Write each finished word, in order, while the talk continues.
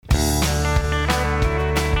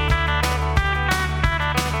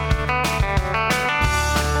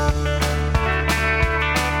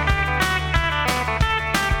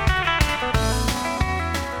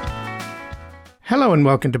Hello and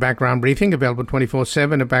welcome to Background Briefing, available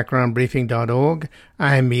 24/7 at backgroundbriefing.org.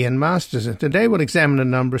 I'm Ian Masters, and today we'll examine a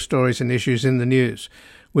number of stories and issues in the news.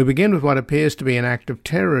 We begin with what appears to be an act of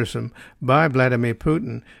terrorism by Vladimir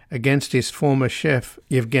Putin against his former chef,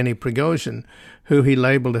 Yevgeny Prigozhin, who he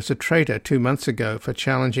labeled as a traitor 2 months ago for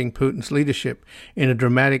challenging Putin's leadership in a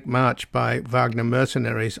dramatic march by Wagner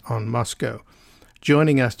mercenaries on Moscow.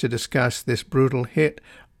 Joining us to discuss this brutal hit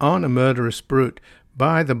on a murderous brute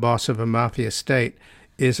by the boss of a mafia state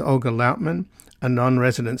is Olga Luatman, a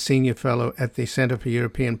non-resident senior fellow at the Center for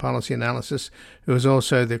European Policy Analysis, who is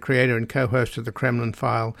also the creator and co-host of the Kremlin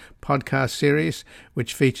File podcast series,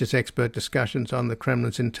 which features expert discussions on the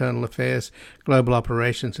Kremlin's internal affairs, global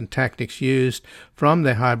operations, and tactics used from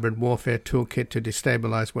their hybrid warfare toolkit to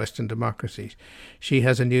destabilize Western democracies. She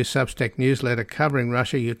has a new Substack newsletter covering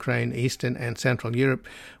Russia, Ukraine, Eastern and Central Europe,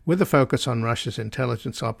 with a focus on Russia's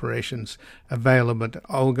intelligence operations, available at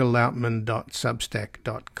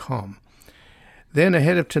olgalautman.substack.com. Then,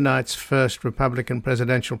 ahead of tonight's first Republican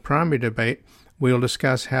presidential primary debate, we'll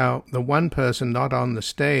discuss how the one person not on the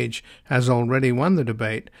stage has already won the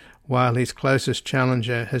debate, while his closest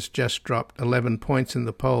challenger has just dropped 11 points in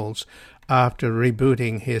the polls after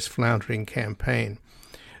rebooting his floundering campaign.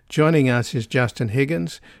 Joining us is Justin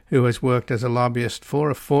Higgins, who has worked as a lobbyist for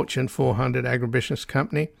a Fortune 400 agribusiness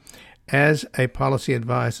company, as a policy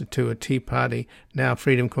advisor to a Tea Party, now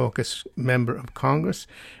Freedom Caucus member of Congress,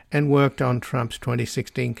 and worked on Trump's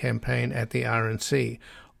 2016 campaign at the RNC,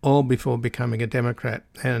 all before becoming a Democrat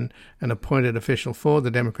and an appointed official for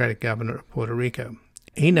the Democratic governor of Puerto Rico.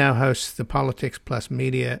 He now hosts the Politics Plus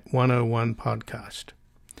Media 101 podcast.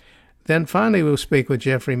 Then finally we'll speak with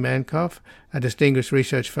Jeffrey Mankoff, a distinguished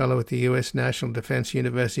research fellow at the U.S. National Defense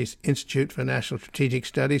University's Institute for National Strategic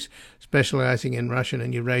Studies, specializing in Russian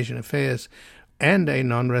and Eurasian affairs, and a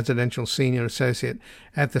non-residential senior associate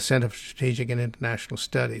at the Center for Strategic and International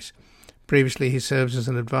Studies. Previously, he serves as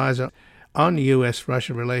an advisor on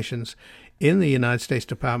U.S.-Russia relations in the United States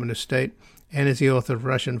Department of State and is the author of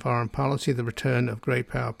Russian Foreign Policy, The Return of Great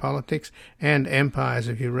Power Politics, and Empires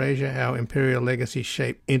of Eurasia, How Imperial Legacies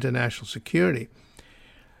Shape International Security.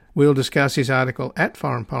 We'll discuss his article at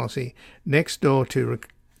Foreign Policy, Next Door to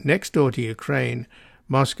Ukraine,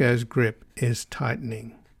 Moscow's Grip is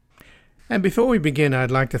Tightening. And before we begin, I'd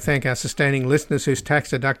like to thank our sustaining listeners whose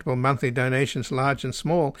tax-deductible monthly donations, large and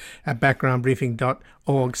small, at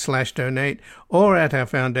backgroundbriefing.org/donate or at our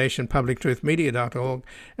foundation, publictruthmedia.org,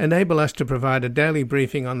 enable us to provide a daily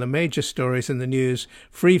briefing on the major stories in the news,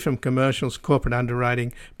 free from commercials, corporate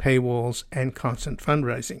underwriting, paywalls, and constant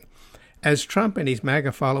fundraising. As Trump and his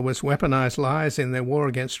MAGA followers weaponize lies in their war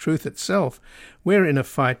against truth itself, we're in a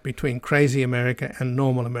fight between crazy America and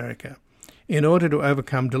normal America. In order to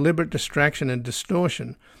overcome deliberate distraction and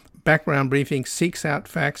distortion, Background Briefing seeks out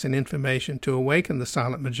facts and information to awaken the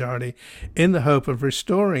silent majority in the hope of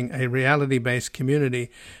restoring a reality-based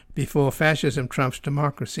community before fascism trumps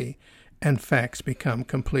democracy and facts become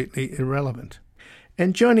completely irrelevant.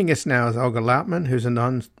 And joining us now is Olga Luatman, who's a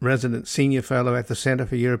non-resident senior fellow at the Center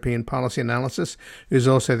for European Policy Analysis, who's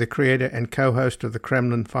also the creator and co-host of the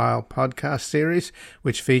Kremlin File podcast series,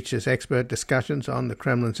 which features expert discussions on the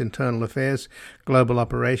Kremlin's internal affairs, global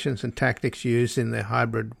operations, and tactics used in their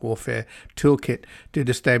hybrid warfare toolkit to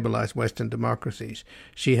destabilize Western democracies.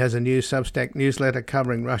 She has a new Substack newsletter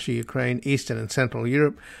covering Russia, Ukraine, Eastern and Central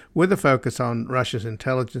Europe, with a focus on Russia's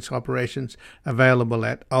intelligence operations, available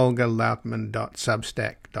at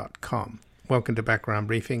olgalautman.substack.com. Welcome to Background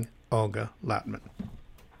Briefing, Olga Luatman.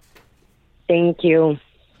 Thank you.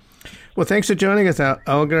 Well, thanks for joining us,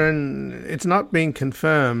 Olga. And it's not being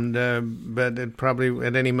confirmed, but it probably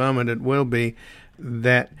at any moment it will be,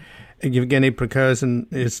 that Yevgeny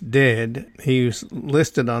Prigozhin is dead. He was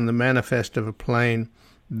listed on the manifest of a plane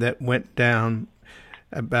that went down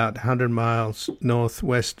about 100 miles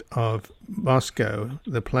northwest of Moscow.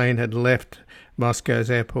 The plane had left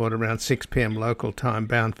Moscow's airport around 6 p.m. local time,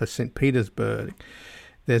 bound for St. Petersburg.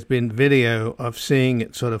 There's been video of seeing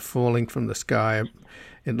it sort of falling from the sky.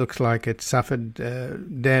 It looks like it suffered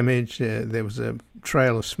damage. There was a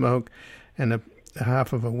trail of smoke and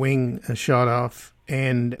half of a wing shot off.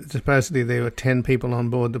 And supposedly there were 10 people on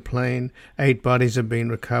board the plane. 8 bodies have been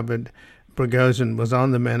recovered. Prigozhin was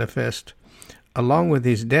on the manifest, along with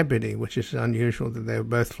his deputy, which is unusual that they would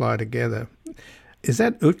both fly together. Is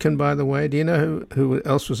that Utkin, by the way? Do you know who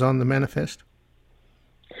else was on the manifest?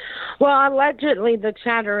 Well, allegedly the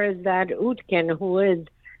chatter is that Utkin, who is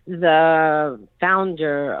the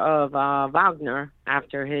founder of Wagner,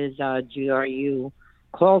 after his GRU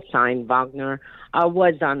call sign Wagner,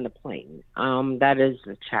 was on the plane. That is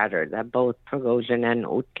the chatter, that both Prigozhin and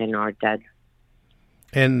Utkin are dead.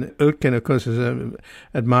 And Utkin, of course, is an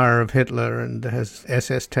admirer of Hitler and has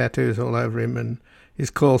SS tattoos all over him, and his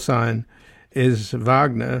call sign is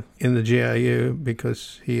Wagner in the GRU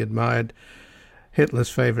because he admired Hitler's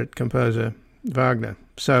favorite composer, Wagner.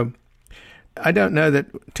 So I don't know that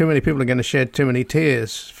too many people are going to shed too many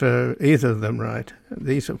tears for either of them, right?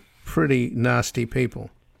 These are pretty nasty people.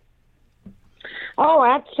 Oh,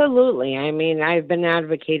 absolutely. I mean, I've been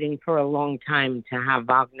advocating for a long time to have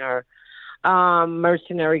Wagner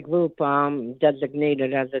mercenary group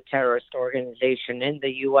designated as a terrorist organization. In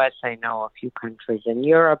the U.S., I know a few countries in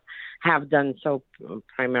Europe have done so,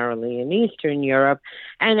 primarily in Eastern Europe.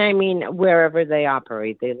 And I mean, wherever they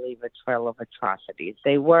operate, they leave a trail of atrocities.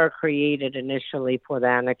 They were created initially for the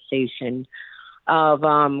annexation of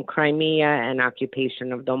Crimea and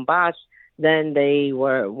occupation of Donbass. Then they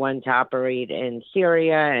went to operate in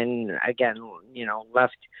Syria and, again,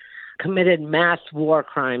 committed mass war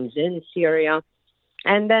crimes in Syria.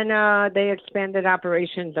 And then they expanded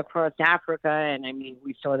operations across Africa. And, I mean,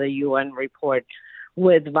 we saw the UN report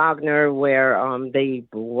with Wagner where they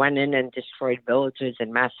went in and destroyed villages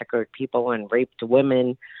and massacred people and raped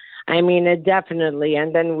women. I mean, it definitely.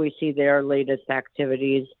 And then we see their latest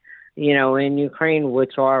activities, in Ukraine,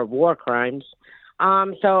 which are war crimes.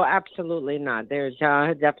 So absolutely not. There's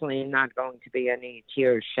definitely not going to be any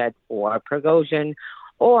tears shed for Prigozhin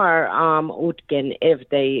or Utkin if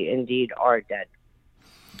they indeed are dead.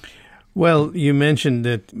 Well, you mentioned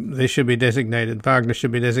that they should be designated, Wagner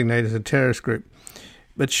should be designated as a terrorist group.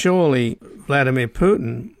 But surely Vladimir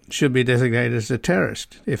Putin should be designated as a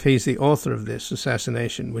terrorist if he's the author of this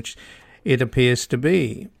assassination, which it appears to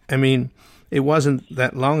be. I mean, it wasn't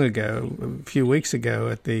that long ago, a few weeks ago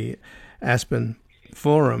at the Aspen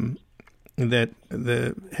Forum, that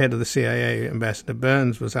the head of the CIA, Ambassador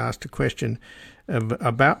Burns, was asked a question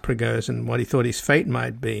about Prigozhin, what he thought his fate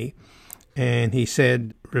might be. And he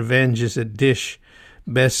said, revenge is a dish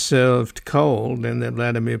best served cold, and that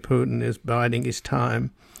Vladimir Putin is biding his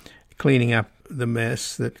time, cleaning up the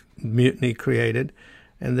mess that mutiny created,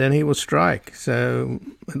 and then he will strike. So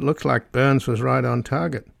it looks like Burns was right on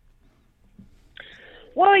target.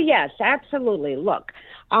 Well, yes, absolutely. Look,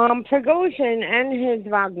 Prigozhin and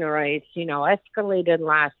his Wagnerites, escalated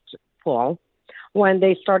last fall when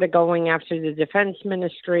they started going after the defense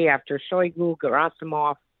ministry, after Shoigu,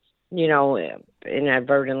 Gerasimov,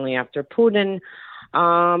 inadvertently after Putin.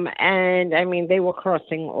 And I mean, they were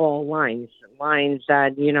crossing all lines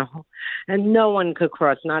that, and no one could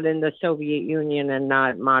cross, not in the Soviet Union and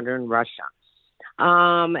not modern Russia.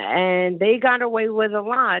 And they got away with a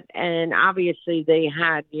lot. And obviously they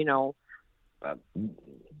had,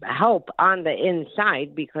 help on the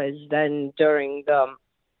inside, because then during the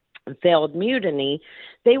failed mutiny,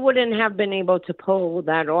 they wouldn't have been able to pull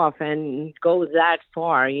that off and go that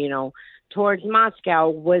far, towards Moscow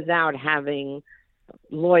without having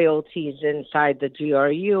loyalties inside the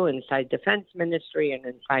GRU, inside Defense Ministry, and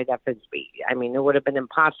inside FSB. I mean, it would have been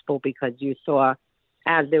impossible because you saw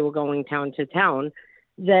as they were going town to town,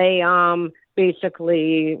 they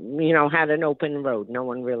basically, had an open road. No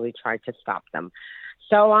one really tried to stop them.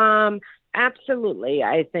 So absolutely,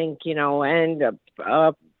 I think, and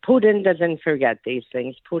Putin doesn't forget these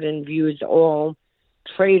things. Putin views all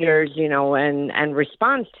traitors, and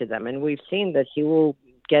responds to them. And we've seen this. He will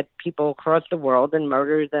get people across the world and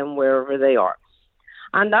murder them wherever they are.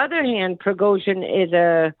 On the other hand, Prigozhin is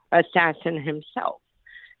a assassin himself.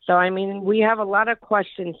 So, I mean, we have a lot of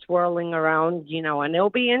questions swirling around, and it'll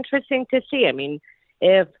be interesting to see. I mean,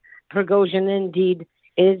 if Prigozhin indeed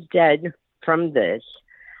is dead from this,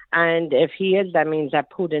 and if he is, that means that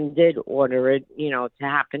Putin did order it, to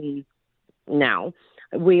happen now.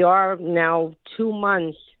 We are now 2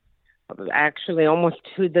 months, actually almost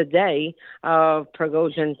to the day of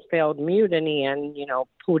Prigozhin's failed mutiny. And,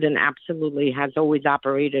 Putin absolutely has always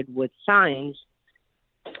operated with signs,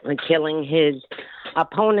 killing his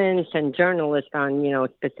opponents and journalists on,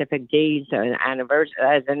 specific days,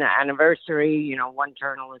 as an anniversary. One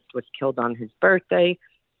journalist was killed on his birthday.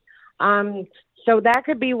 So that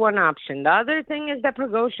could be one option. The other thing is that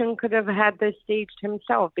Prigozhin could have had this staged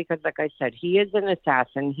himself because, like I said, he is an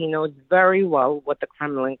assassin. He knows very well what the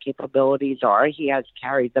Kremlin capabilities are. He has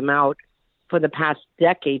carried them out for the past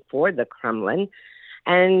decade for the Kremlin.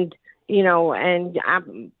 And,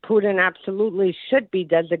 Putin absolutely should be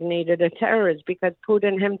designated a terrorist because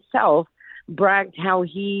Putin himself bragged how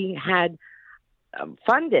he had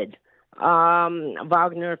funded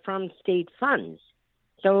Wagner from state funds.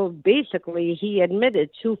 So basically, he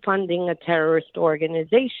admitted to funding a terrorist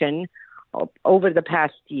organization over the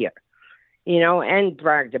past year, and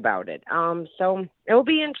bragged about it. So it'll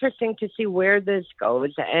be interesting to see where this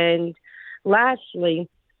goes. And Lastly,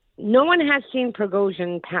 no one has seen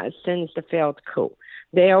Prigozhin since the failed coup.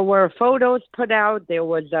 There were photos put out. There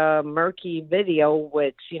was a murky video,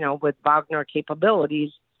 which, with Wagner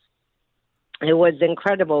capabilities, it was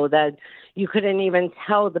incredible that you couldn't even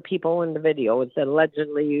tell the people in the video. It's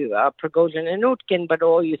allegedly Prigozhin and Utkin, but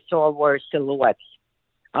all you saw were silhouettes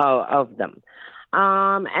of them.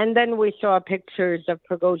 And then we saw pictures of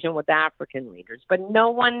Prigozhin with the African leaders. But no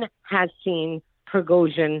one has seen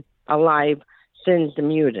Prigozhin alive since the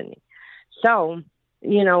mutiny. So,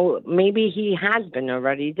 maybe he has been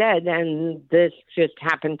already dead, and this just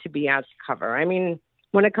happened to be as cover. I mean,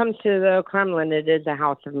 when it comes to the Kremlin, it is a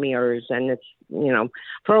house of mirrors, and it's,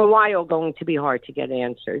 for a while going to be hard to get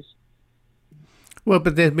answers. Well,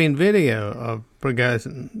 but there's been video of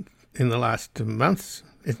Prigozhin in the last 2 months.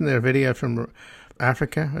 Isn't there a video from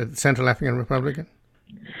Africa, Central African Republic?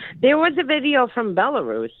 There was a video from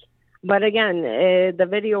Belarus. But again, the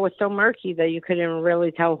video was so murky that you couldn't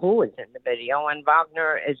really tell who was in the video. And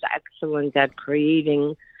Wagner is excellent at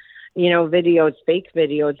creating, videos, fake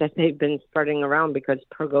videos that they've been spreading around, because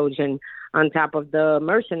Prigozhin, on top of the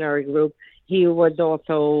mercenary group, he was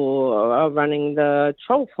also running the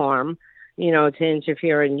troll farm, to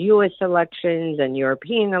interfere in U.S. elections and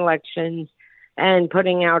European elections and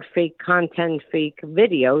putting out fake content, fake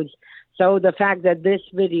videos. So the fact that this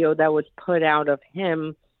video that was put out of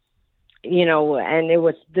him, and it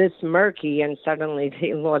was this murky, and suddenly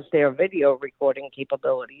they lost their video recording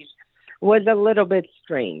capabilities, was a little bit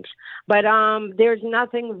strange. But there's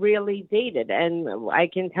nothing really dated. And I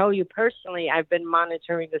can tell you personally, I've been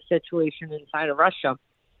monitoring the situation inside of Russia.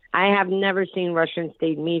 I have never seen Russian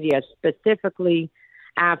state media, specifically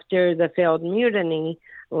after the failed mutiny,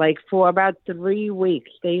 like for about 3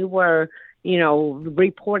 weeks, they were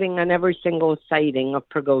reporting on every single sighting of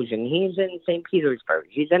Prigozhin. He's in St. Petersburg.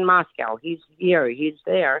 He's in Moscow. He's here. He's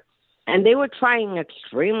there. And they were trying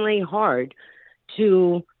extremely hard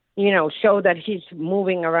to, show that he's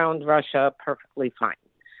moving around Russia perfectly fine,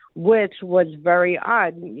 which was very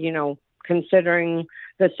odd, considering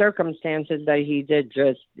the circumstances that he did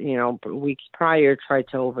just, weeks prior, tried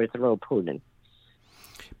to overthrow Putin.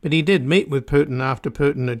 But he did meet with Putin after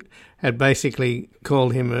Putin had basically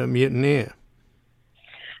called him a mutineer.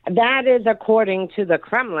 That is according to the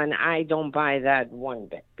Kremlin. I don't buy that one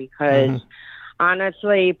bit, because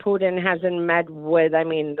honestly, Putin hasn't met with,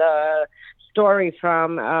 the story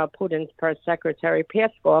from Putin's press secretary,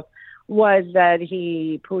 Peskov, was that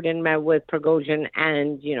Putin met with Prigozhin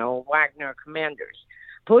and, Wagner commanders.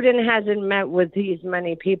 Putin hasn't met with these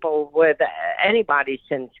many people, with anybody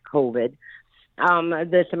since COVID.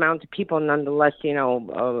 This amount of people, nonetheless,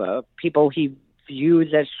 people he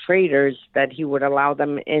views as traitors, that he would allow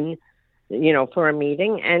them in, for a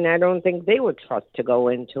meeting. And I don't think they would trust to go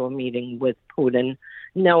into a meeting with Putin,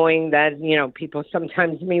 knowing that, people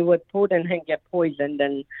sometimes meet with Putin and get poisoned,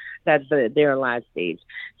 and that's their last days.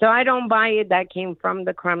 So I don't buy it. That came from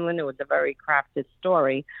the Kremlin. It was a very crafted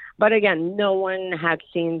story. But again, no one had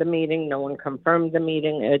seen the meeting. No one confirmed the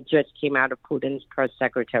meeting. It just came out of Putin's press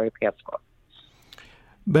secretary, Peskov.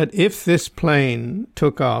 But if this plane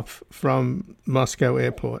took off from Moscow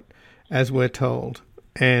airport, as we're told,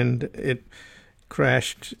 and it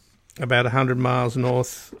crashed about 100 miles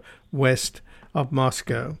northwest of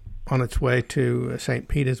Moscow on its way to St.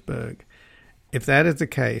 Petersburg, if that is the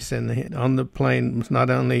case, and on the plane was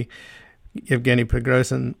not only Yevgeny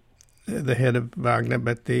Prigozhin, the head of Wagner,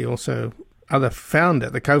 but the also other founder,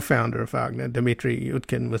 the co-founder of Wagner, Dmitry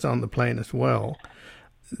Utkin, was on the plane as well,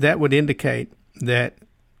 that would indicate that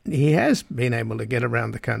he has been able to get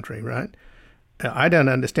around the country, right? I don't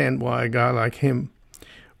understand why a guy like him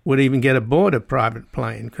would even get aboard a private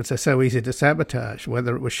plane, because they're so easy to sabotage,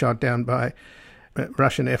 whether it was shot down by a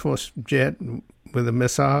Russian Air Force jet with a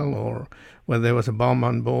missile or whether there was a bomb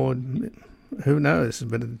on board. Who knows?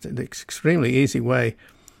 But it's an extremely easy way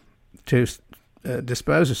to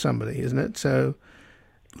dispose of somebody, isn't it? So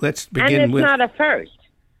let's begin with... And it's not a first,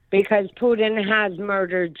 because Putin has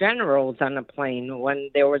murdered generals on a plane. When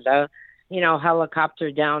there was a, helicopter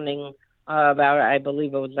downing about, I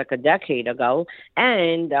believe it was like a decade ago,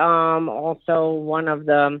 and also one of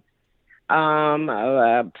the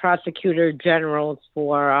prosecutor generals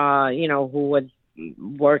for, who was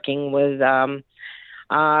working with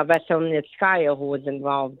Veselnitskaya, who was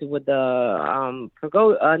involved with the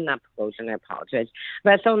not Prigozhin, I apologize.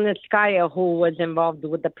 Veselnitskaya, who was involved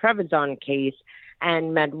with the Prevazon case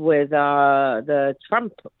and met with the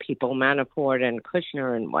Trump people, Manafort and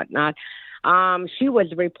Kushner and whatnot. She was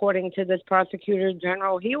reporting to this prosecutor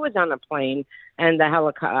general. He was on a plane and on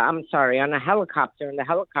a helicopter, and the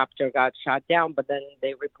helicopter got shot down, but then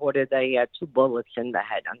they reported they had 2 bullets in the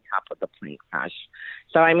head on top of the plane crash.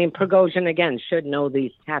 So, I mean, Prigozhin, again, should know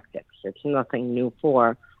these tactics. It's nothing new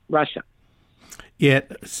for Russia.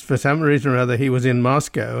 Yet, for some reason or other, he was in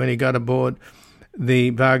Moscow and he got aboard the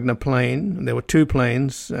Wagner plane. There were 2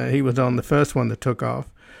 planes. He was on the first one that took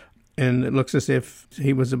off. And it looks as if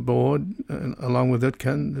he was aboard, along with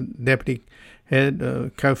Utkin, the deputy head,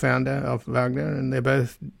 co-founder of Wagner, and they're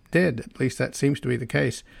both dead. At least that seems to be the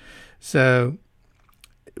case. So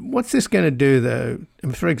what's this going to do, though?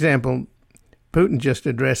 For example, Putin just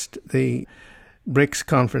addressed the BRICS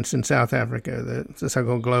conference in South Africa, the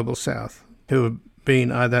so-called Global South, who have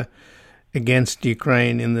been either against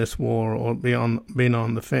Ukraine in this war or been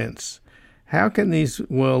on the fence. How can these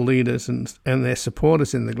world leaders and their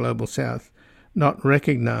supporters in the Global South not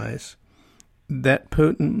recognize that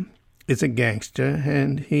Putin is a gangster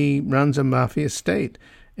and he runs a mafia state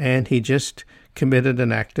and he just committed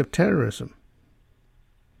an act of terrorism?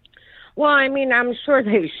 Well, I mean, I'm sure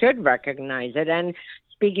they should recognize it. And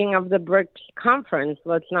speaking of the BRICS conference,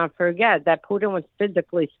 let's not forget that Putin was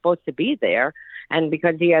physically supposed to be there. And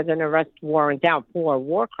because he has an arrest warrant out for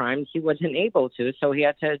war crimes, he wasn't able to. So he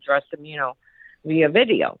had to address them, via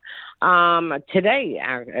video today,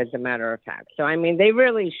 as a matter of fact. So, I mean, they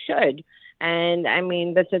really should. And, I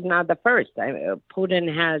mean, this is not the first.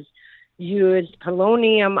 Putin has used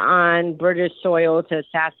polonium on British soil to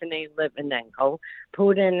assassinate Litvinenko.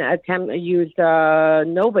 Putin used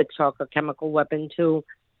Novichok, a chemical weapon, to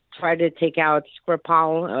try to take out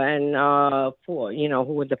Skripal, and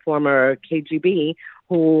who was a former KGB,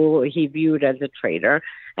 who he viewed as a traitor.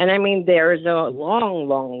 And I mean, there's a long,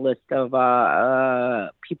 long list of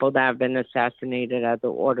people that have been assassinated at the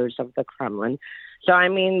orders of the Kremlin. So I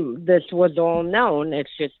mean, this was all known.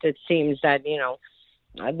 It's just, it seems that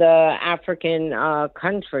the African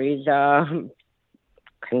countries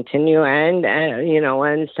continue,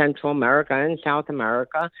 and Central America and South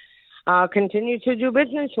America continue to do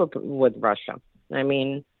business with Russia. I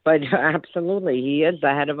mean, but absolutely, he is the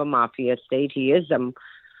head of a mafia state. He is a,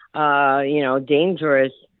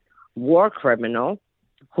 dangerous war criminal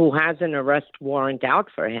who has an arrest warrant out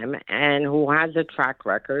for him and who has a track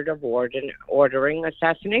record of ordering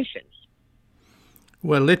assassinations.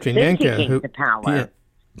 Well, Litvinenko,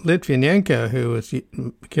 who was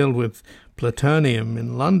killed with plutonium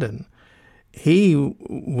in London, he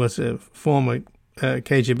was a former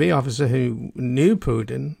KGB officer who knew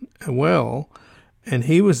Putin well, and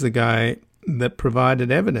he was the guy that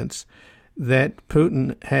provided evidence that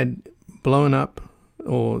Putin had blown up,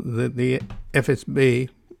 or the FSB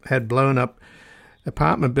had blown up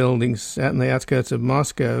apartment buildings out in the outskirts of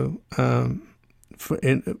Moscow on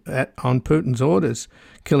Putin's orders,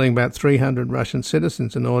 killing about 300 Russian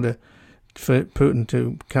citizens in order for Putin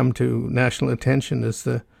to come to national attention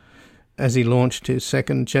as he launched his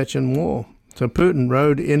second Chechen war. So Putin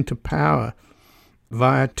rode into power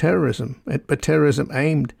via terrorism, but terrorism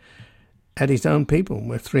aimed at his own people,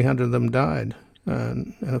 where 300 of them died.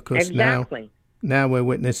 And of course, exactly. now we're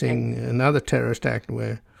witnessing another terrorist act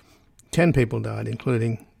where 10 people died,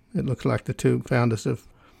 including, it looks like, the 2 founders of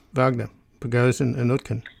Wagner, Prigozhin and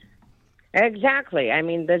Utkin. Exactly. I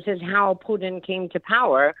mean, this is how Putin came to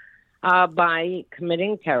power, by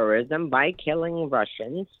committing terrorism, by killing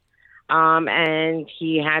Russians. And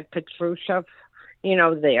he had Patrushev,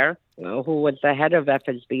 there, who was the head of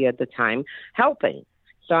FSB at the time, helping.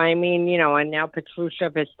 So, I mean, and now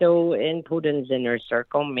Patrushev is still in Putin's inner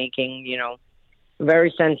circle, making,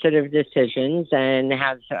 very sensitive decisions and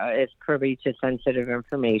is privy to sensitive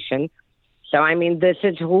information. So, I mean, this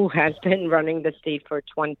is who has been running the state for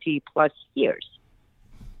 20 plus years.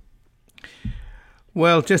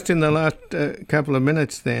 Well, just in the last couple of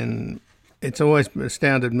minutes then, it's always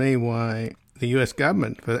astounded me why the U.S.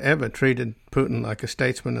 government forever treated Putin like a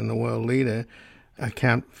statesman and a world leader,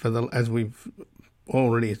 account for as we've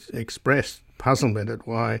already expressed, puzzlement at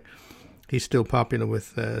why he's still popular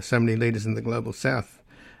with so many leaders in the Global South.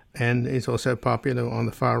 And he's also popular on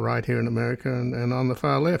the far right here in America and on the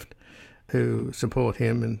far left, who support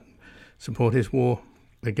him and support his war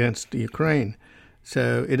against Ukraine.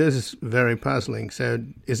 So it is very puzzling. So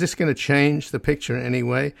is this going to change the picture in any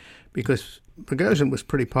way? Because Prigozhin was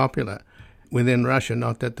pretty popular within Russia,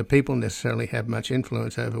 not that the people necessarily have much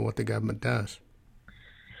influence over what the government does.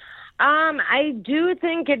 I do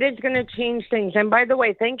think it is going to change things. And by the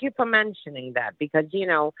way, thank you for mentioning that, because,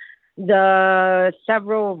 the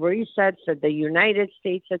several resets that the United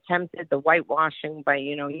States attempted, the whitewashing by,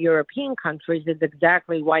 European countries is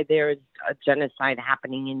exactly why there is a genocide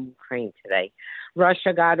happening in Ukraine today.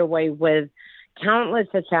 Russia got away with countless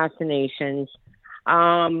assassinations,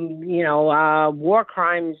 war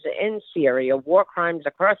crimes in Syria, war crimes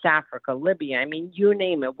across Africa, Libya. I mean, you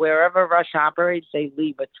name it. Wherever Russia operates, they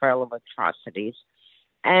leave a trail of atrocities.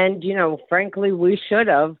 And, frankly, we should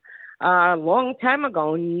have a long time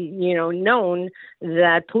ago, known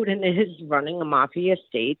that Putin is running a mafia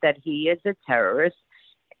state, that he is a terrorist.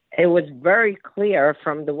 It was very clear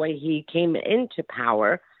from the way he came into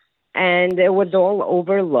power, and it was all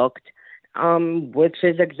overlooked, which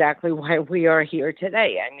is exactly why we are here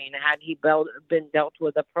today. I mean, had he been dealt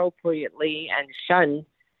with appropriately and shunned,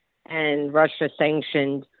 and Russia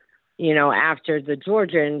sanctioned, after the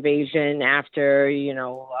Georgia invasion, after,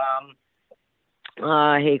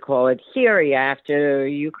 Syria, after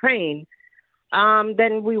Ukraine,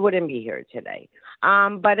 then we wouldn't be here today.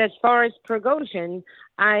 But as far as Prigozhin,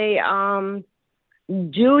 I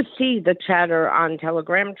do see the chatter on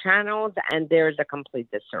Telegram channels, and there's a complete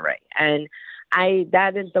disarray. And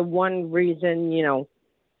that is the one reason,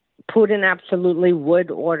 Putin absolutely would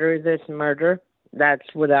order this murder.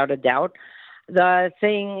 That's without a doubt. The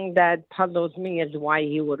thing that puzzles me is why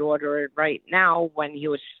he would order it right now when he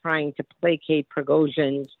was trying to placate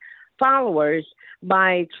Prigozhin's followers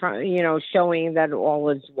by, showing that all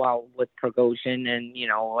is well with Prigozhin. And,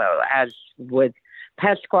 as with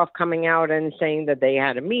Peskov coming out and saying that they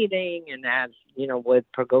had a meeting, and as, with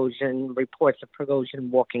Prigozhin, reports of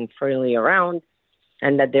Prigozhin walking freely around,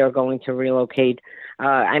 and that they're going to relocate,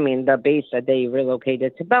 the base that they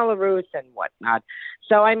relocated to Belarus and whatnot.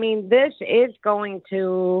 So, this is going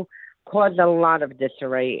to cause a lot of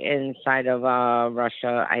disarray inside of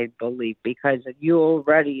Russia, I believe, because you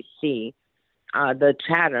already see the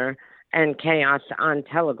chatter and chaos on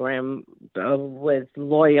Telegram with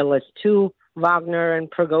loyalists to Wagner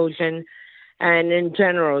and Prigozhin, and in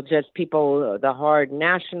general, just people, the hard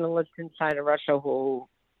nationalists inside of Russia who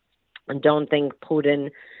don't think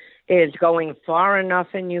Putin is going far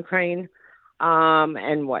enough in Ukraine,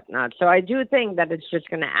 and whatnot. So I do think that it's just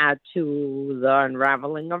going to add to the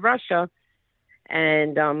unraveling of Russia,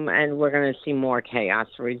 and we're going to see more chaos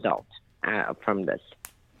result from this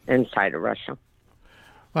inside of Russia.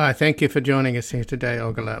 Well, I thank you for joining us here today,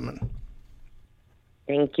 Olga Luatman.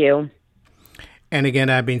 Thank you. And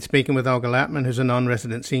again, I've been speaking with Olga Luatman, who's a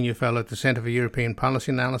non-resident senior fellow at the Center for European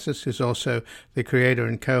Policy Analysis, who's also the creator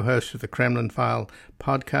and co-host of the Kremlin File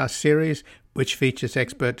podcast series, which features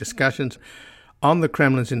expert discussions on the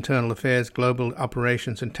Kremlin's internal affairs, global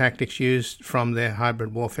operations, and tactics used from their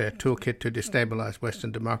hybrid warfare toolkit to destabilize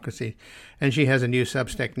Western democracy. And she has a new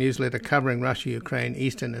Substack newsletter covering Russia, Ukraine,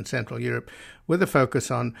 Eastern and Central Europe, with a focus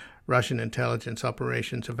on Russian intelligence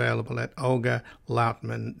operations, available at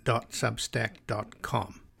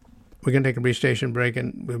olgalautman.substack.com. We're going to take a brief station break,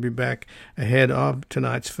 and we'll be back ahead of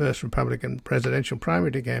tonight's first Republican presidential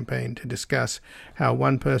primary campaign to discuss how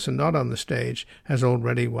one person not on the stage has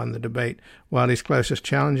already won the debate, while his closest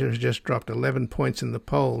challenger has just dropped 11 points in the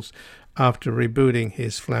polls after rebooting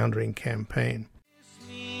his floundering campaign. Kiss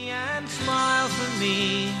me and smile for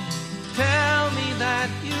me. Tell me that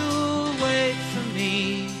you'll wait for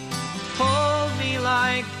me. Hold me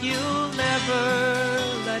like you'll never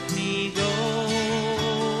let me go.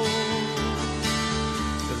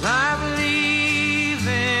 I believe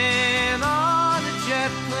in on a jet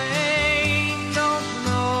plane. Don't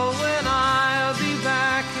know when I'll be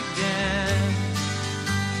back again.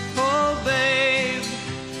 Oh, babe,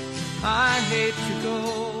 I hate to go.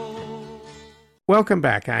 Welcome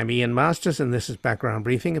back. I'm Ian Masters, and this is Background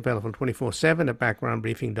Briefing, available 24/7 at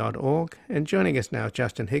backgroundbriefing.org. And joining us now is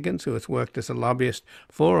Justin Higgins, who has worked as a lobbyist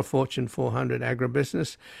for a Fortune 400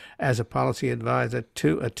 agribusiness, as a policy advisor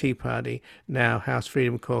to a Tea Party, now House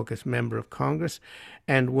Freedom Caucus member of Congress,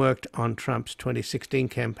 and worked on Trump's 2016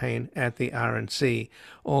 campaign at the RNC,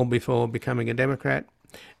 all before becoming a Democrat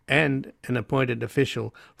and an appointed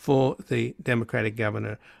official for the Democratic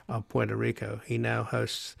governor of Puerto Rico. He now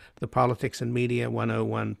hosts the Politics and Media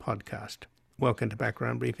 101 podcast. Welcome to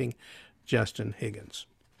Background Briefing, Justin Higgins.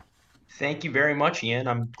 Thank you very much, Ian.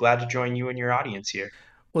 I'm glad to join you and your audience here.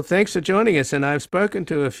 Well, thanks for joining us. And I've spoken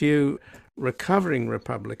to a few recovering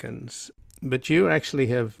Republicans, but you actually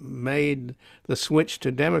have made the switch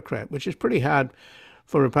to Democrat, which is pretty hard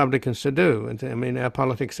for Republicans to do. And I mean, our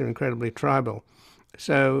politics are incredibly tribal.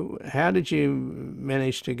 So how did you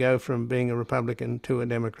manage to go from being a Republican to a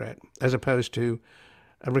Democrat, as opposed to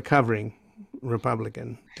a recovering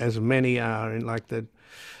Republican, as many are in like the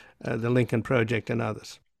Lincoln Project and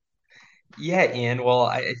others? Yeah, Ian. Well,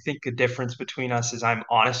 I think the difference between us is I'm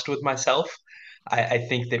honest with myself. I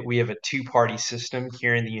think that we have a two-party system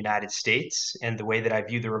here in the United States, and the way that I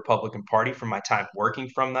view the Republican Party from my time working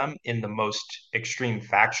from them in the most extreme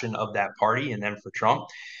faction of that party, and then for Trump,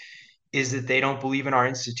 is that they don't believe in our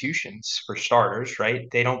institutions, for starters, right?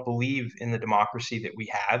 They don't believe in the democracy that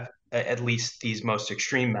we have, at least these most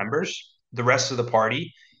extreme members. The rest of the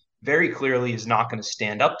party very clearly is not going to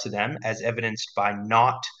stand up to them, as evidenced by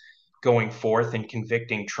not going forth and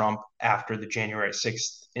convicting Trump after the January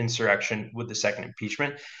 6th insurrection with the second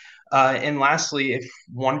impeachment. And lastly, if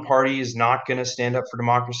one party is not going to stand up for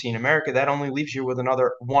democracy in America, that only leaves you with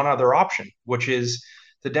one other option, which is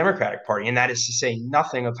the Democratic Party, and that is to say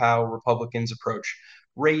nothing of how Republicans approach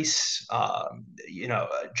race,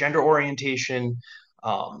 gender orientation,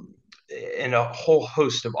 um, and a whole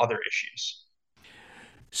host of other issues.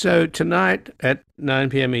 So tonight at 9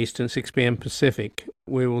 p.m. Eastern, 6 p.m. Pacific,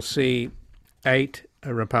 we will see eight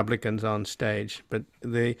Republicans on stage, but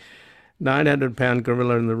the 900-pound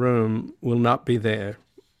gorilla in the room will not be there,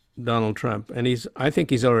 Donald Trump. And I think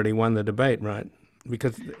he's already won the debate, right?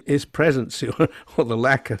 Because his presence or the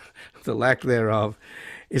lack thereof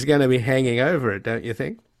is going to be hanging over it, don't you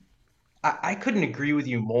think? I couldn't agree with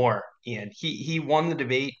you more, Ian. He won the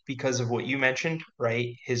debate because of what you mentioned,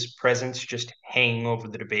 right? His presence just hanging over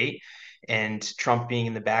the debate and Trump being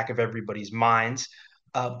in the back of everybody's minds,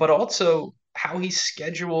 but also how he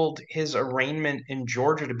scheduled his arraignment in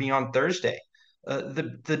Georgia to be on Thursday.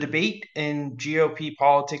 The debate in GOP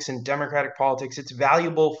politics and Democratic politics, it's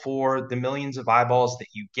valuable for the millions of eyeballs that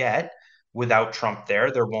you get. Without Trump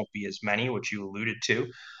there, there won't be as many, which you alluded to.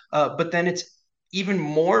 But then it's even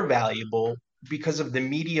more valuable because of the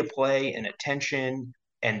media play and attention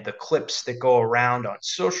and the clips that go around on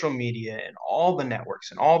social media and all the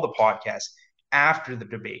networks and all the podcasts after the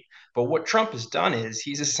debate. But what Trump has done is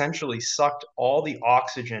he's essentially sucked all the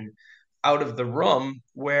oxygen out of the room,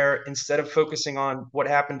 where instead of focusing on what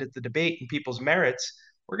happened at the debate and people's merits,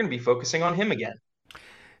 we're going to be focusing on him again.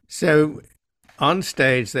 So on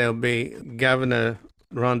stage, there'll be Governor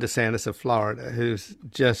Ron DeSantis of Florida, who's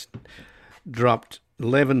just dropped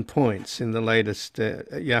 11 points in the latest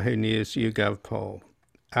Yahoo News YouGov poll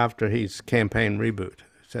after his campaign reboot.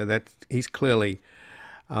 So that he's clearly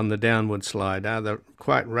on the downward slide,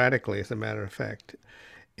 quite radically, as a matter of fact.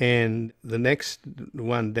 And the next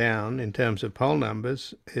one down in terms of poll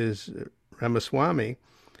numbers is Ramaswamy,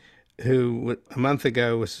 who a month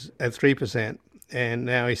ago was at 3%, and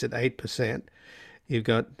now he's at 8%. You've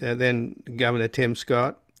got then Governor Tim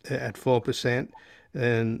Scott at 4%,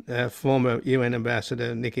 and former UN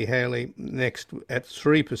Ambassador Nikki Haley next at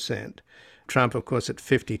 3%. Trump, of course, at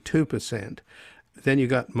 52%. Then you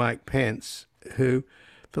got Mike Pence, who,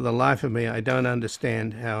 for the life of me, I don't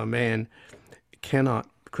understand how a man cannot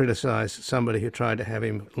criticize somebody who tried to have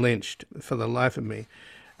him lynched. For the life of me,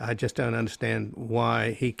 I just don't understand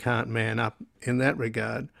why he can't man up in that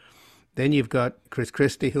regard. Then you've got Chris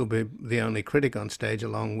Christie, who'll be the only critic on stage,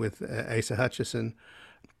 along with Asa Hutchinson.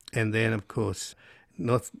 And then, of course,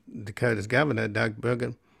 North Dakota's governor, Doug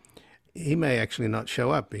Burgum. He may actually not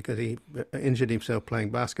show up because he injured himself playing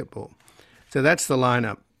basketball. So that's the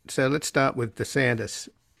lineup. So let's start with DeSantis.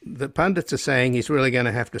 The pundits are saying he's really going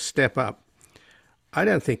to have to step up. I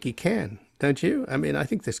don't think he can, don't you? I mean, I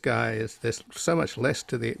think this guy there's so much less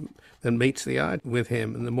than meets the eye with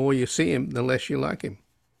him. And the more you see him, the less you like him.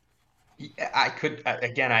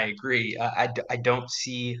 Again, I agree. I don't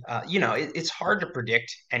see, it's hard to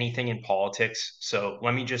predict anything in politics. So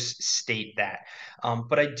let me just state that.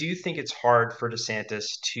 But I do think it's hard for DeSantis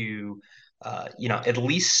to, at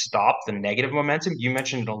least stop the negative momentum. You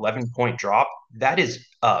mentioned an 11-point drop. That is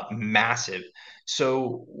massive.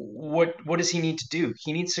 So what does he need to do?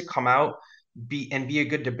 He needs to come out be a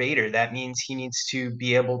good debater. That means he needs to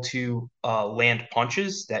be able to land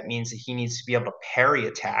punches. That means that he needs to be able to parry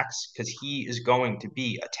attacks, because he is going to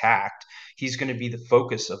be attacked. He's going to be the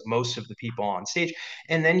focus of most of the people on stage.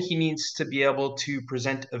 And then he needs to be able to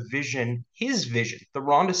present a vision, his vision, the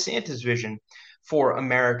Ron DeSantis vision for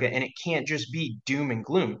America. And it can't just be doom and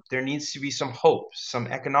gloom. There needs to be some hope, some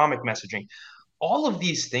economic messaging. All of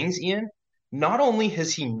these things, Ian, not only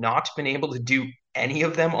has he not been able to do any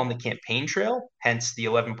of them on the campaign trail, hence the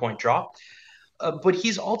 11-point drop, but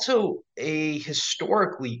he's also a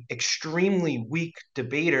historically extremely weak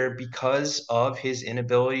debater because of his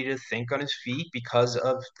inability to think on his feet, because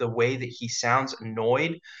of the way that he sounds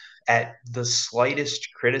annoyed at the slightest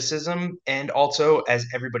criticism, and also, as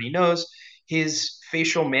everybody knows, his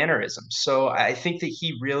facial mannerisms. So I think that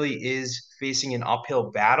he really is facing an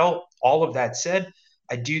uphill battle. All of that said,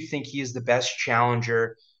 I do think he is the best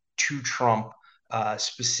challenger to Trump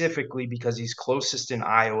specifically because he's closest in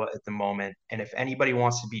Iowa at the moment. And if anybody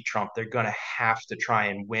wants to beat Trump, they're going to have to try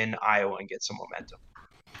and win Iowa and get some momentum.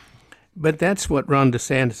 But that's what Ron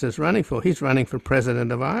DeSantis is running for. He's running for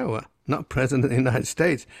president of Iowa, not president of the United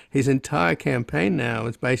States. His entire campaign now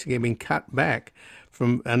is basically being cut back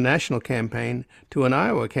from a national campaign to an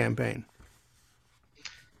Iowa campaign.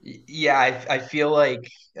 Yeah, I feel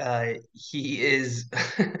like he is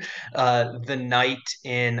the knight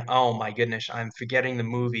in, oh my goodness, I'm forgetting the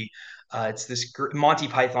movie. It's this Monty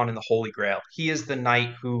Python and the Holy Grail. He is the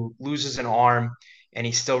knight who loses an arm and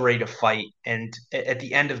he's still ready to fight. And at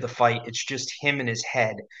the end of the fight, it's just him in his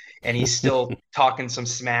head, and he's still talking some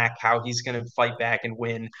smack, how he's going to fight back and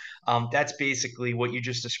win. That's basically what you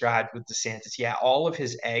just described with DeSantis. Yeah, all of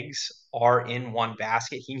his eggs are in one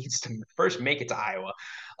basket. He needs to first make it to Iowa.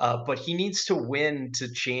 But he needs to win to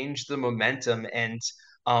change the momentum. And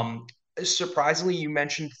surprisingly, you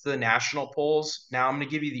mentioned the national polls. Now I'm going to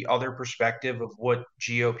give you the other perspective of what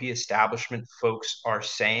GOP establishment folks are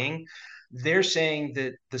saying. They're saying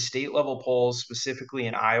that the state level polls, specifically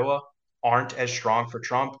in Iowa, aren't as strong for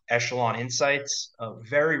Trump. Echelon Insights, a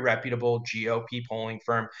very reputable GOP polling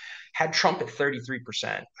firm, had Trump at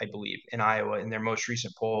 33%, I believe, in Iowa in their most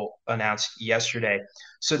recent poll announced yesterday.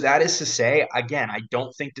 So that is to say, again, I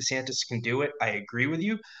don't think DeSantis can do it. I agree with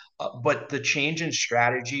you. But the change in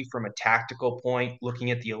strategy from a tactical point,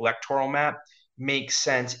 looking at the electoral map, makes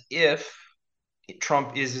sense if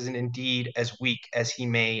Trump is indeed as weak as he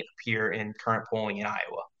may appear in current polling in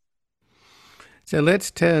Iowa. So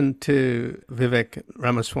let's turn to Vivek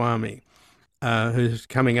Ramaswamy, who's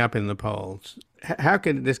coming up in the polls. How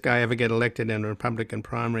could this guy ever get elected in a Republican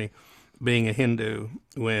primary, being a Hindu,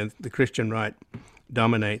 where the Christian right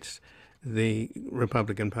dominates the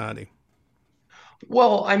Republican Party?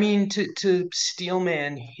 Well, I mean, to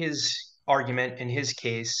steelman his argument in his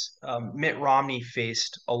case, Mitt Romney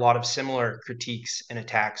faced a lot of similar critiques and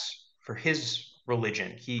attacks for his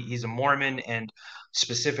religion. He's a Mormon, and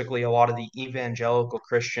specifically a lot of the evangelical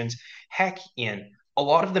Christians. Heck, in a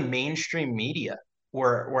lot of the mainstream media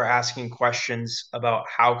were asking questions about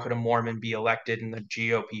how could a Mormon be elected in the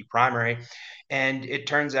GOP primary, and it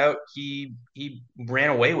turns out he ran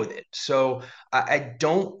away with it. So I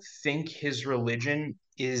don't think his religion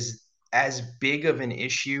is as big of an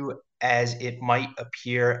issue as it might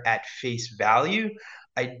appear at face value.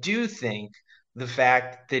 I do think the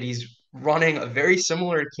fact that he's running a very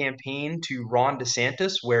similar campaign to Ron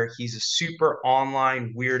DeSantis, where he's a super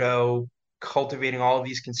online weirdo, cultivating all of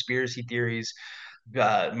these conspiracy theories,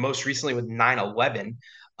 most recently with 9/11,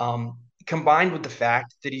 combined with the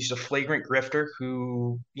fact that he's a flagrant grifter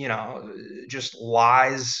who, just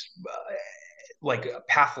lies like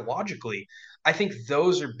pathologically. I think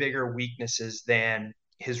those are bigger weaknesses than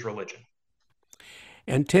his religion.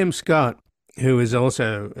 And Tim Scott, who is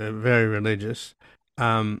also very religious,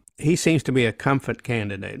 he seems to be a comfort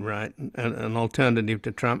candidate, right? An alternative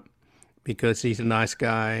to Trump, because he's a nice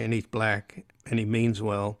guy and he's black and he means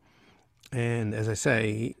well. And as I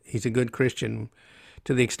say, he's a good Christian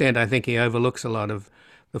to the extent I think he overlooks a lot of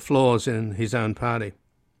the flaws in his own party.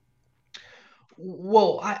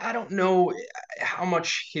 Well, I don't know how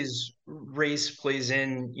much his race plays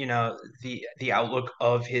in, the outlook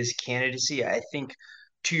of his candidacy. I think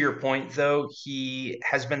to your point, though, he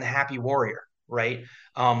has been the happy warrior, right?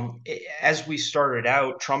 As we started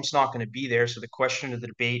out, Trump's not going to be there. So the question of the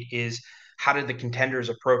debate is, how did the contenders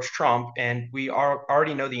approach Trump? And we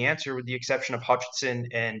already know the answer, with the exception of Hutchinson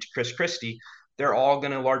and Chris Christie. They're all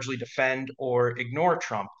going to largely defend or ignore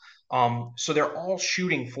Trump. So they're all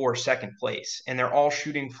shooting for second place, and they're all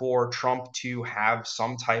shooting for Trump to have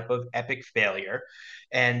some type of epic failure,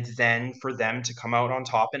 and then for them to come out on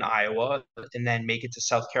top in Iowa and then make it to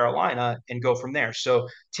South Carolina and go from there. So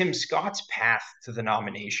Tim Scott's path to the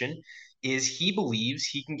nomination is he believes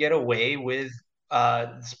he can get away with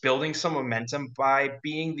building some momentum by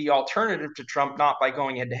being the alternative to Trump, not by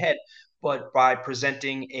going head to head, but by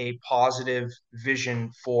presenting a positive vision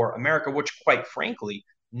for America, which, quite frankly,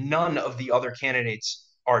 none of the other candidates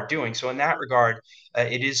are doing. So in that regard,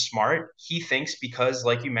 it is smart. He thinks, because,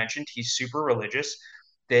 like you mentioned, he's super religious,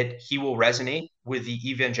 that he will resonate with the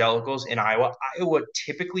evangelicals in Iowa. Iowa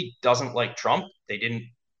typically doesn't like Trump. They didn't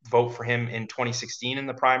vote for him in 2016 in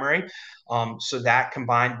the primary. So that,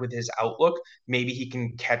 combined with his outlook, maybe he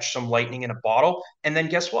can catch some lightning in a bottle. And then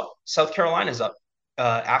guess what? South Carolina's up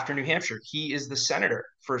after New Hampshire. He is the senator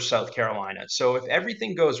for South Carolina. So if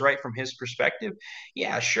everything goes right from his perspective,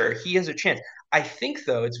 yeah, sure, he has a chance. I think,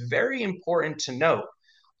 though, it's very important to note,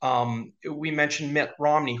 we mentioned Mitt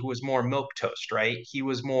Romney, who was more milquetoast, right? He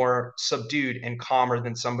was more subdued and calmer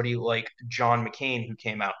than somebody like John McCain, who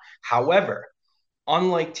came out. However,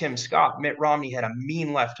 unlike Tim Scott, Mitt Romney had a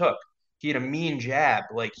mean left hook. He had a mean jab.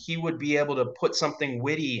 Like he would be able to put something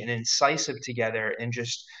witty and incisive together and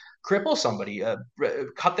just cripple somebody,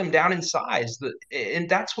 cut them down in size. And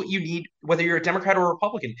that's what you need, whether you're a Democrat or a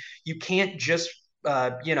Republican. You can't just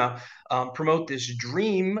promote this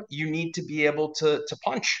dream. You need to be able to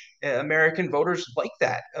punch. American voters like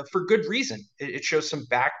that for good reason. It shows some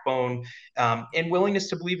backbone and willingness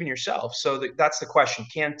to believe in yourself. So that's the question.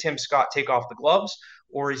 Can Tim Scott take off the gloves,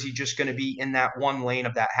 or is he just going to be in that one lane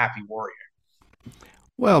of that happy warrior?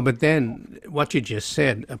 Well, but then what you just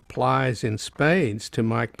said applies in spades to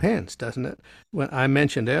Mike Pence, doesn't it? When I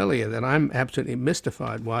mentioned earlier that I'm absolutely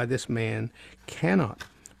mystified why this man cannot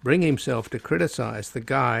bring himself to criticize the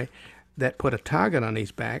guy that put a target on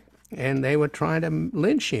his back and they were trying to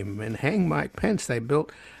lynch him and hang Mike Pence. They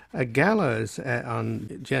built a gallows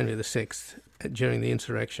on January the 6th during the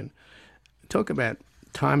insurrection. Talk about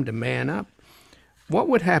time to man up. What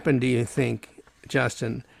would happen, do you think,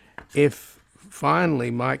 Justin, if finally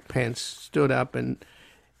Mike Pence stood up and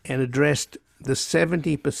addressed the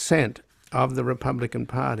 70% of the Republican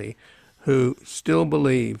Party who still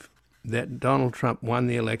believe that Donald Trump won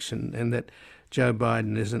the election and that Joe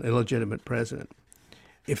Biden is an illegitimate president?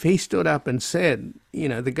 If he stood up and said,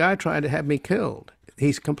 the guy tried to have me killed,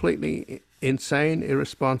 he's completely insane,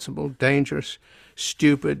 irresponsible, dangerous,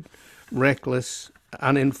 stupid, reckless,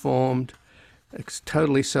 uninformed,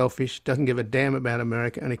 totally selfish, doesn't give a damn about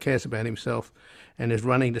America, only cares about himself, and is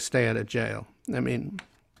running to stay out of jail. I mean,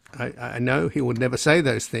 I know he would never say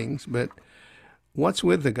those things, but what's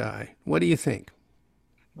with the guy? What do you think?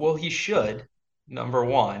 Well, he should. Number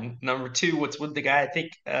one. Number two, what's with the guy? I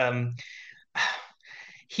think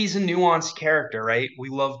he's a nuanced character, right? We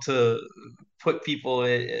love to put people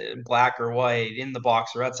in black or white, in the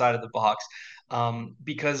box or outside of the box.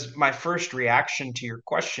 Because my first reaction to your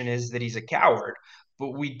question is that he's a coward.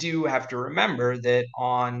 But we do have to remember that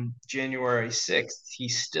on January 6th, he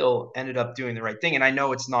still ended up doing the right thing. And I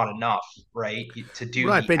know it's not enough, right, to do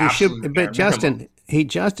Right, the but he absolute should. bare But minimum.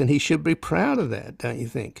 Justin, he should be proud of that, don't you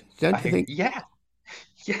think? Don't you think? Yeah,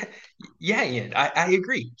 yeah, yeah, Ian. I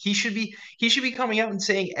agree. He should be coming out and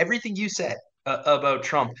saying everything you said about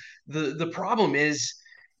Trump. The problem is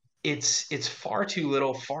it's far too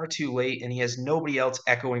little, far too late, and he has nobody else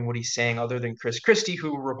echoing what he's saying other than Chris Christie,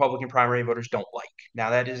 who Republican primary voters don't like.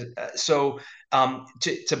 Now that is so.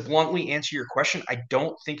 To bluntly answer your question, I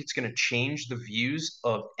don't think it's going to change the views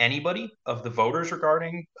of anybody of the voters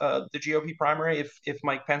regarding the GOP primary. If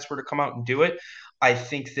Mike Pence were to come out and do it, I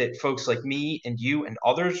think that folks like me and you and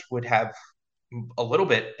others would have a little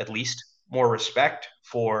bit, at least, more respect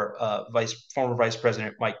for former Vice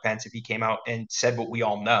President Mike Pence if he came out and said what we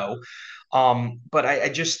all know. But I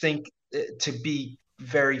just think, to be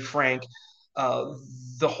very frank, uh,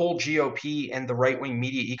 the whole GOP and the right wing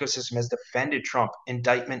media ecosystem has defended Trump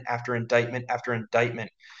indictment after indictment after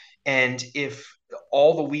indictment. And if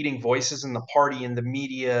all the leading voices in the party, in the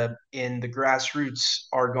media, in the grassroots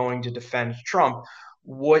are going to defend Trump,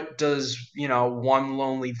 what does one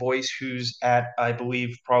lonely voice who's at, I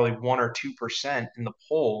believe, probably 1 or 2% in the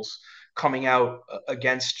polls coming out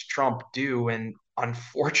against Trump do? And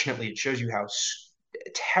unfortunately, it shows you how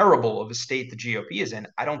terrible of a state the GOP is in.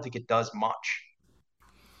 I don't think it does much.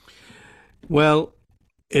 Well,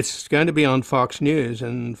 it's going to be on Fox News,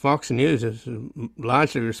 and Fox News is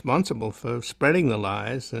largely responsible for spreading the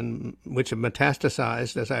lies, and which have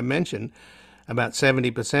metastasized, as I mentioned. About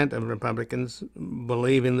 70% of Republicans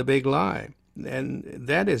believe in the big lie, and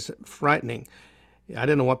that is frightening. I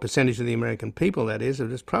don't know what percentage of the American people that is,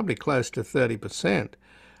 but it's probably close to 30%.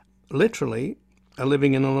 Literally, are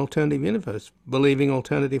living in an alternative universe, believing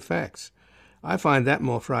alternative facts. I find that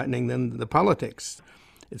more frightening than the politics.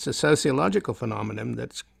 It's a sociological phenomenon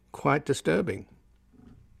that's quite disturbing.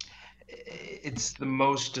 It's the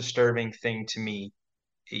most disturbing thing to me.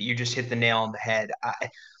 You just hit the nail on the head.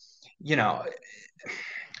 You know,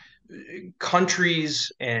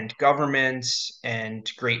 Countries and governments and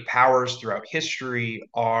great powers throughout history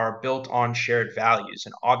are built on shared values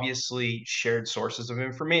and obviously shared sources of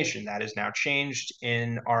information. That is now changed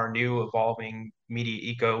in our new evolving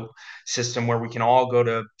media ecosystem where we can all go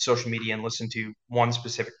to social media and listen to one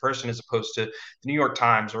specific person as opposed to the New York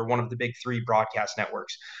Times or one of the big three broadcast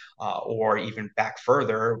networks, or even back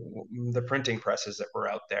further, the printing presses that were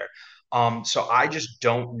out there. So I just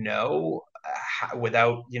don't know,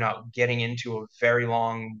 without getting into a very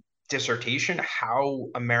long dissertation, how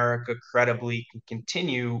America credibly can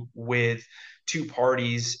continue with two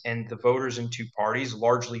parties and the voters in two parties,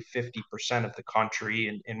 largely 50% of the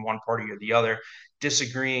country in one party or the other,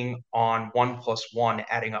 disagreeing on 1 plus 1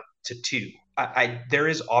 adding up to 2. there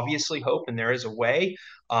is obviously hope and there is a way,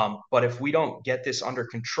 but if we don't get this under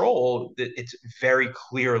control, it's very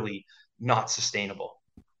clearly not sustainable.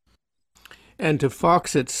 And to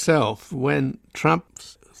Fox itself, when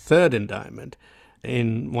Trump's third indictment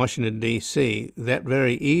in Washington, D.C., that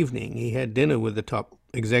very evening he had dinner with the top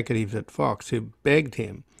executives at Fox who begged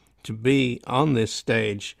him to be on this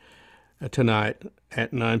stage tonight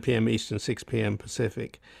at 9 p.m. Eastern, 6 p.m.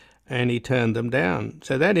 Pacific, and he turned them down.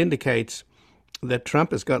 So that indicates that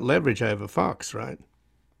Trump has got leverage over Fox, right?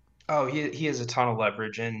 Oh, he has a ton of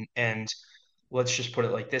leverage, and let's just put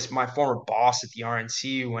it like this: my former boss at the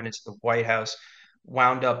RNC, who went into the White House,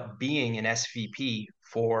 wound up being an SVP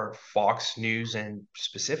for Fox News and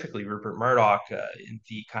specifically Rupert Murdoch in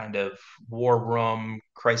the kind of war room,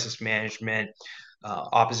 crisis management,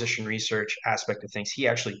 opposition research aspect of things. He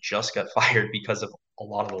actually just got fired because of a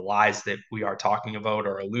lot of the lies that we are talking about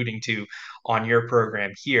or alluding to on your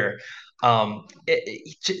program here.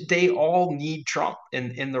 They all need Trump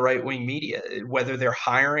in the right wing media, whether they're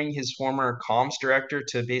hiring his former comms director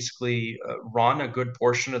to basically run a good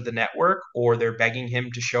portion of the network or they're begging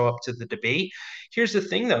him to show up to the debate. Here's the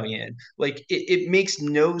thing, though, Ian, like it makes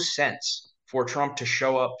no sense for Trump to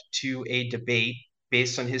show up to a debate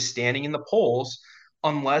based on his standing in the polls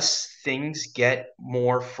unless things get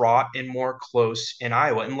more fraught and more close in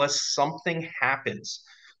Iowa, unless something happens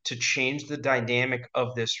to change the dynamic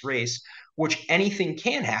of this race, which anything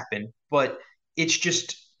can happen, but it's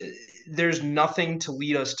just there's nothing to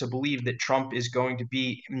lead us to believe that Trump is going to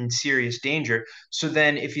be in serious danger. So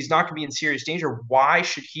then, if he's not going to be in serious danger, why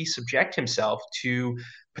should he subject himself to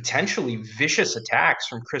potentially vicious attacks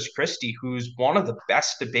from Chris Christie, who's one of the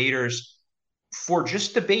best debaters for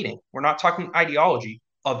just debating? We're not talking ideology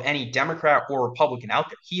of any Democrat or Republican out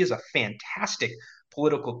there. He is a fantastic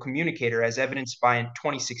political communicator, as evidenced by in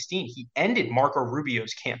 2016. He ended Marco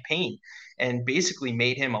Rubio's campaign and basically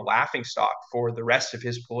made him a laughingstock for the rest of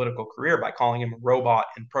his political career by calling him a robot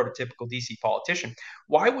and prototypical DC politician.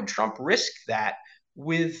 Why would Trump risk that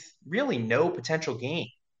with really no potential gain?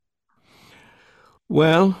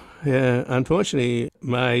 Well, unfortunately,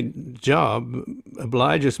 my job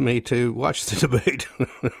obliges me to watch the debate.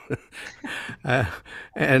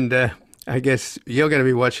 And I guess you're going to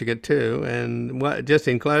be watching it too. And just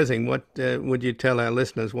in closing, what would you tell our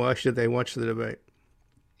listeners? Why should they watch the debate?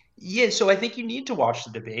 Yeah, so I think you need to watch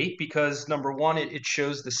the debate because number one, it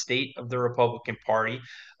shows the state of the Republican Party.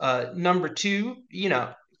 Number two,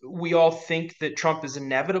 we all think that Trump is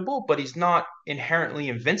inevitable, but he's not inherently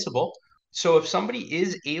invincible. So if somebody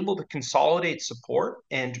is able to consolidate support,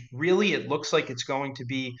 and really it looks like it's going to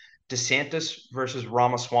be DeSantis versus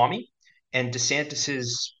Ramaswamy, and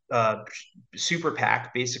DeSantis's super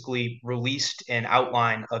PAC basically released an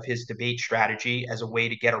outline of his debate strategy as a way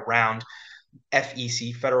to get around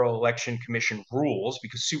FEC, Federal Election Commission rules,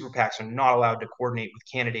 because super PACs are not allowed to coordinate with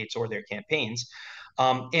candidates or their campaigns.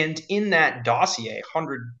 And in that dossier,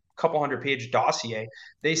 couple hundred page dossier,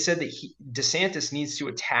 they said that DeSantis needs to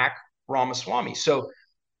attack Ramaswamy. So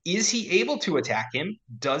is he able to attack him?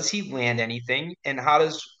 Does he land anything? And how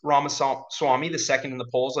does Ramaswamy, the second in the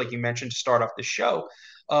polls, like you mentioned to start off the show,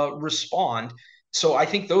 respond? So I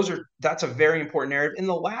think that's a very important narrative. And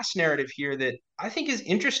the last narrative here that I think is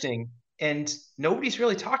interesting and nobody's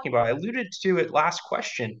really talking about, I alluded to it last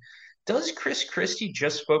question. Does Chris Christie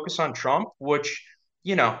just focus on Trump, which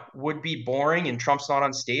would be boring and Trump's not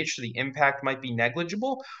on stage, so the impact might be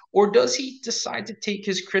negligible? Or does he decide to take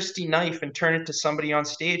his Christie knife and turn it to somebody on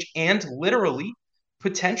stage and literally,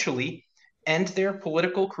 potentially, end their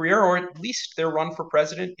political career or at least their run for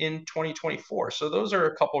president in 2024? So those are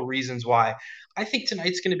a couple of reasons why I think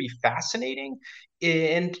tonight's going to be fascinating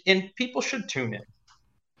and people should tune in.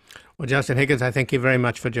 Well, Justin Higgins, I thank you very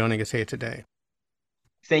much for joining us here today.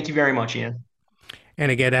 Thank you very much, Ian. And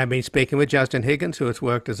again, I've been speaking with Justin Higgins, who has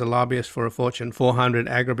worked as a lobbyist for a Fortune 400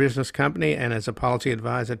 agribusiness company and as a policy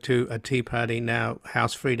advisor to a Tea Party, now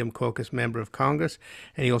House Freedom Caucus member of Congress.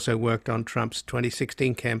 And he also worked on Trump's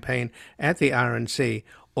 2016 campaign at the RNC,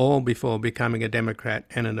 all before becoming a Democrat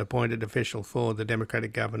and an appointed official for the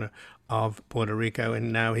Democratic governor of Puerto Rico.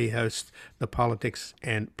 And now he hosts the Politics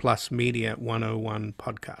and Plus Media 101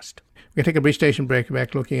 podcast. We're going to take a brief station break,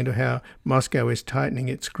 back looking into how Moscow is tightening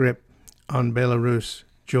its grip on Belarus,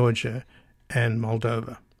 Georgia, and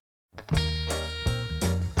Moldova.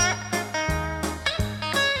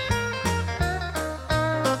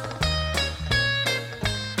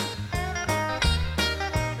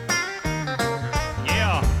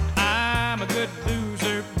 Yeah, I'm a good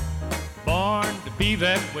loser, born to be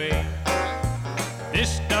that way.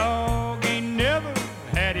 This dog ain't never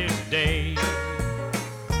had his day.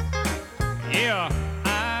 Yeah,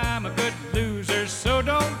 I'm a good loser,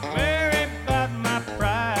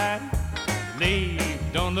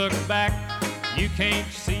 Don't look back, you can't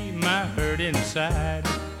see my hurt inside.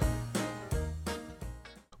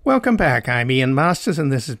 Welcome back. I'm Ian Masters,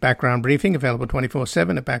 and this is Background Briefing, available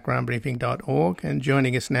 24/7 at backgroundbriefing.org. And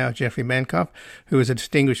joining us now, Jeffrey Mankoff, who is a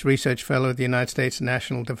Distinguished Research Fellow at the United States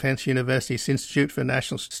National Defense University's Institute for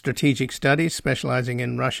National Strategic Studies, specializing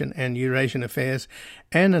in Russian and Eurasian affairs,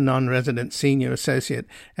 and a non-resident senior associate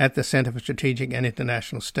at the Center for Strategic and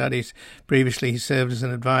International Studies. Previously, he served as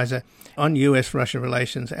an advisor on U.S.-Russia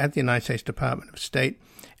relations at the United States Department of State,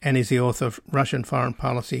 and is the author of Russian Foreign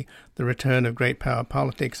Policy, The Return of Great Power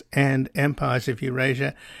Politics, and Empires of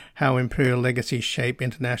Eurasia, How Imperial Legacies Shape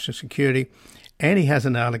International Security. And he has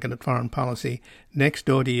an article at Foreign Policy, Next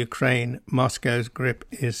Door to Ukraine, Moscow's Grip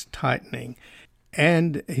is Tightening.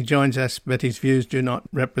 And he joins us, but his views do not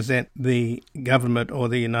represent the government or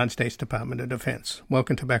the United States Department of Defense.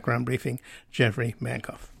 Welcome to Background Briefing, Jeffrey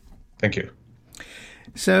Mankoff. Thank you.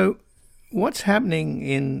 So, what's happening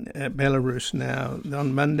in Belarus now?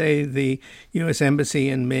 On Monday, the U.S. Embassy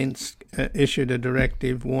in Minsk issued a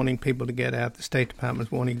directive warning people to get out. The State Department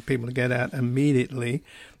is warning people to get out immediately.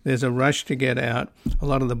 There's a rush to get out. A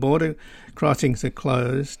lot of the border crossings are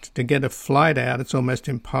closed. To get a flight out, it's almost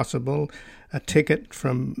impossible. A ticket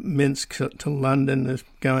from Minsk to London is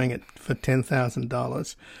going for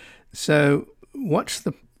 $10,000. So what's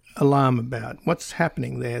the alarm about? What's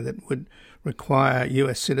happening there that would require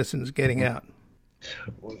U.S. citizens getting out?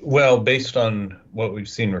 Well, based on what we've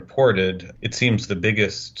seen reported, it seems the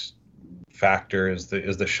biggest factor is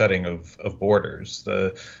the shutting of borders.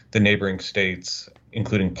 The neighboring states,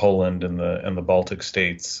 including Poland and the Baltic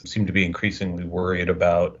states, seem to be increasingly worried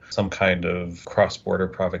about some kind of cross-border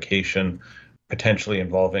provocation, potentially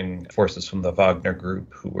involving forces from the Wagner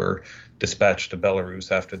Group, who were dispatched to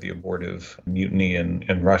Belarus after the abortive mutiny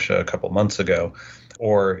in Russia a couple months ago,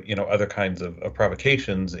 or other kinds of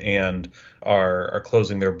provocations, and are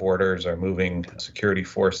closing their borders, are moving security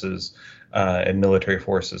forces and military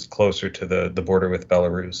forces closer to the border with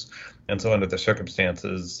Belarus. And so under the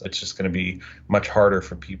circumstances, it's just going to be much harder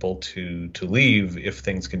for people to leave if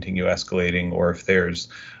things continue escalating, or if there's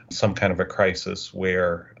some kind of a crisis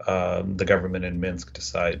where the government in Minsk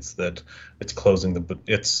decides that it's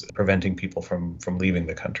preventing people from leaving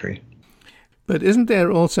the country. But isn't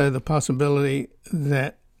there also the possibility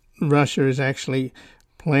that Russia is actually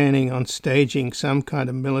planning on staging some kind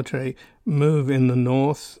of military move in the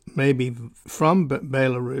north, maybe from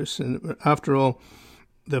Belarus? And after all,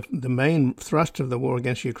 the main thrust of the war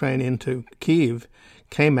against Ukraine into Kyiv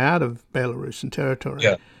came out of Belarusian territory.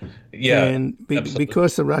 Yeah. And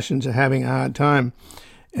because the Russians are having a hard time,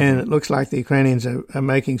 and it looks like the Ukrainians are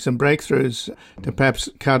making some breakthroughs to perhaps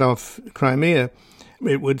cut off Crimea,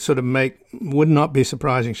 it would not be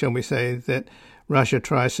surprising, shall we say, that Russia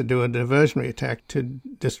tries to do a diversionary attack to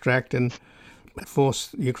distract and force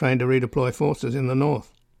Ukraine to redeploy forces in the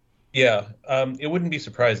north. Yeah, it wouldn't be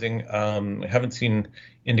surprising. I haven't seen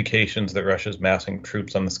indications that Russia's massing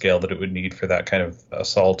troops on the scale that it would need for that kind of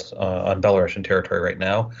assault on Belarusian territory right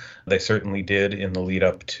now. They certainly did in the lead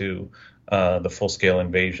up to the full-scale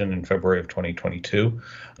invasion in February of 2022.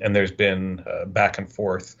 And there's been back and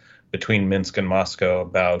forth between Minsk and Moscow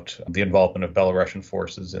about the involvement of Belarusian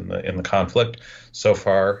forces in the conflict. So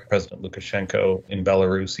far, President Lukashenko in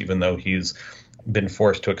Belarus, even though he's been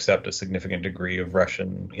forced to accept a significant degree of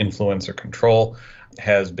Russian influence or control,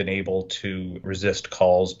 has been able to resist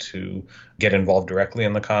calls to get involved directly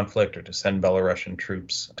in the conflict or to send Belarusian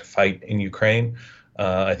troops to fight in Ukraine.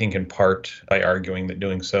 I think in part by arguing that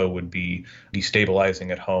doing so would be destabilizing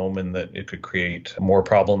at home and that it could create more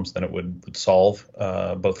problems than it would solve,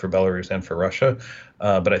 both for Belarus and for Russia.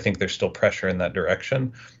 But I think there's still pressure in that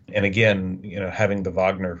direction. And again, having the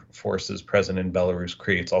Wagner forces present in Belarus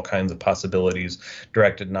creates all kinds of possibilities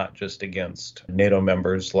directed not just against NATO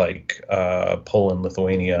members like Poland,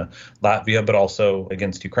 Lithuania, Latvia, but also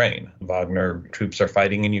against Ukraine. Wagner troops are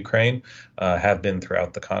fighting in Ukraine, have been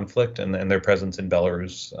throughout the conflict, and their presence in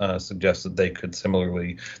Belarus suggests that they could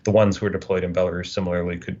similarly, the ones who are deployed in Belarus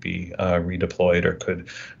similarly could be redeployed or could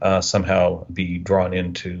somehow be drawn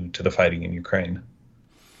into the fighting in Ukraine.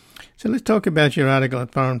 So let's talk about your article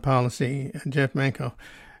at Foreign Policy, Jeff Mankoff.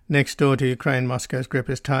 Next door to Ukraine, Moscow's grip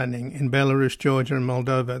is tightening. In Belarus, Georgia, and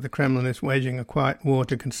Moldova, the Kremlin is waging a quiet war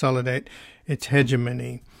to consolidate its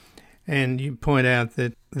hegemony. And you point out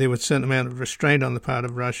that there was a certain amount of restraint on the part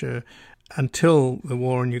of Russia until the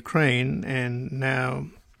war in Ukraine, and now,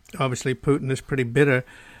 obviously, Putin is pretty bitter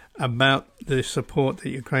about the support that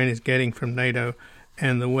Ukraine is getting from NATO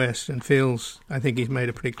and the West, and feels, I think he's made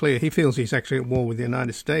it pretty clear, he feels he's actually at war with the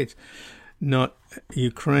United States, not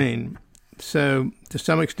Ukraine. So, to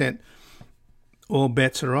some extent, all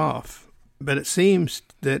bets are off. But it seems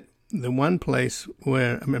that the one place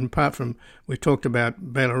where, I mean, apart from, we talked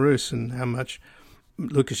about Belarus and how much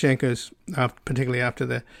Lukashenko's, particularly after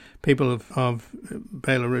the people of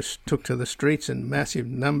Belarus took to the streets in massive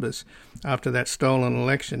numbers after that stolen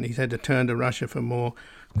election, he's had to turn to Russia for more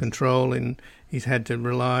control, and he's had to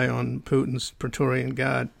rely on Putin's Praetorian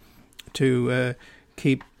Guard to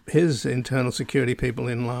keep his internal security people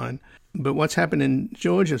in line. But what's happened in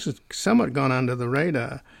Georgia has somewhat gone under the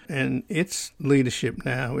radar, and its leadership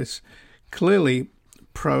now is clearly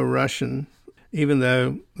pro-Russian, even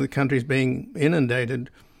though the country's being inundated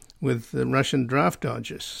with the Russian draft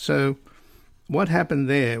dodgers. So what happened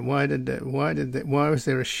there? Why was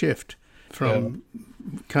there a shift from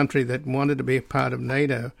a country that wanted to be a part of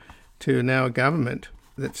NATO to now a government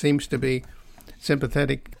that seems to be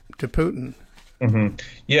sympathetic to Putin? Mm-hmm.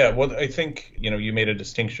 Yeah, well, I think, you made a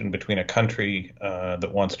distinction between a country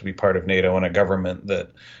that wants to be part of NATO and a government that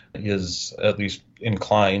is at least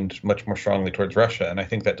inclined much more strongly towards Russia. And I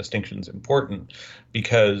think that distinction is important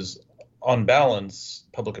because on balance,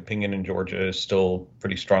 public opinion in Georgia is still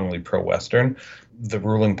pretty strongly pro-Western. The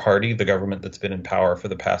ruling party, the government that's been in power for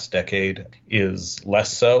the past decade, is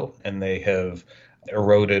less so, and they have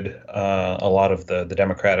eroded a lot of the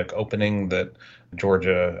democratic opening that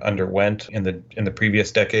Georgia underwent in the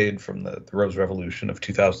previous decade, from the Rose Revolution of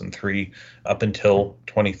 2003 up until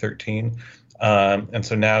 2013. And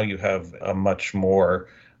so now you have a much more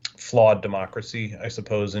flawed democracy, I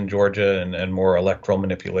suppose, in Georgia, and more electoral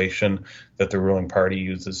manipulation that the ruling party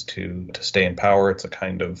uses to stay in power. It's a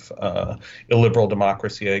kind of illiberal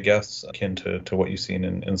democracy, I guess, akin to what you've seen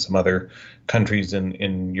in some other countries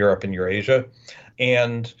in Europe and Eurasia.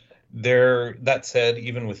 And that said,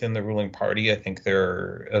 even within the ruling party, I think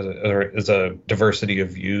there is a diversity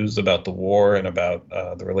of views about the war and about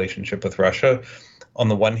the relationship with Russia. On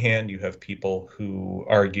the one hand, you have people who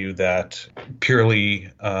argue that purely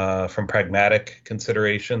from pragmatic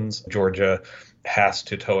considerations, Georgia has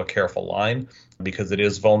to toe a careful line because it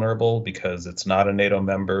is vulnerable, because it's not a NATO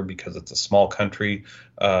member, because it's a small country,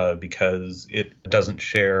 because it doesn't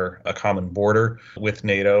share a common border with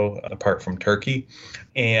NATO apart from Turkey.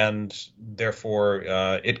 And therefore,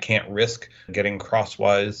 it can't risk getting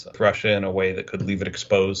crosswise with Russia in a way that could leave it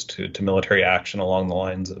exposed to military action along the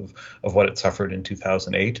lines of what it suffered in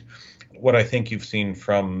 2008. What I think you've seen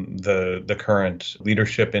from the current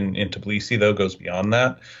leadership in Tbilisi, though, goes beyond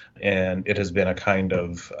that. And it has been a kind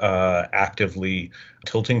of actively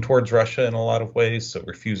tilting towards Russia in a lot of ways, so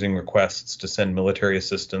refusing requests to send military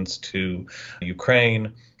assistance to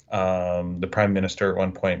Ukraine. The prime minister at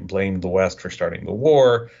one point blamed the West for starting the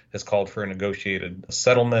war, has called for a negotiated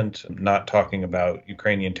settlement, not talking about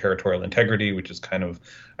Ukrainian territorial integrity, which is kind of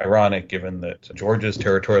ironic given that Georgia's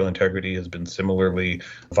territorial integrity has been similarly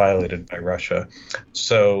violated by Russia.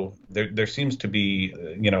 So there seems to be,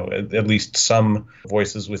 at least some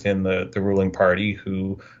voices within the ruling party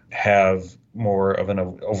who have more of an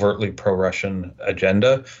overtly pro-Russian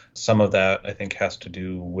agenda. Some of that, I think, has to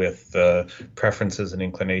do with the preferences and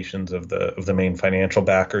inclinations of the main financial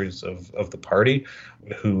backers of the party,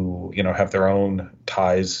 who have their own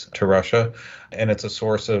ties to Russia. And it's a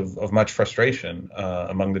source of much frustration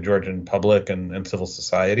among the Georgian public and civil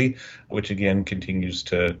society, which again continues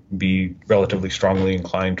to be relatively strongly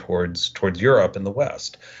inclined towards Europe and the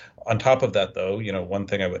West. On top of that, though, one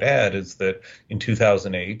thing I would add is that in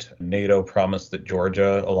 2008, NATO promised that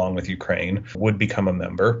Georgia, along with Ukraine, would become a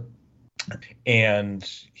member. And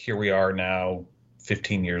here we are now,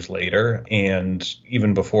 15 years later, and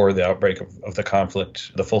even before the outbreak of the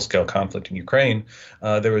conflict, the full-scale conflict in Ukraine,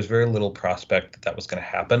 there was very little prospect that was going to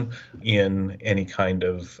happen in any kind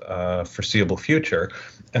of foreseeable future.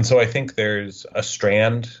 And so I think there's a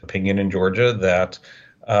strand opinion in Georgia that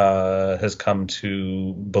has come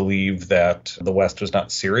to believe that the West was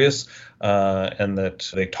not serious and that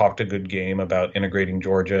they talked a good game about integrating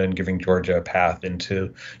Georgia and giving Georgia a path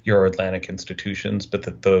into Euro-Atlantic institutions, but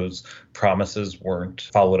that those promises weren't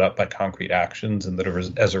followed up by concrete actions, and that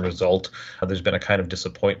as a result, there's been a kind of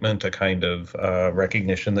disappointment, a kind of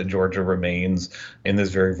recognition that Georgia remains in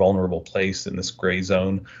this very vulnerable place, in this gray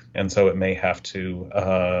zone, and so it may have to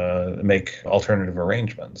make alternative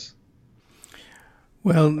arrangements.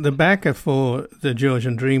 Well, the backer for the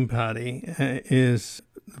Georgian Dream Party is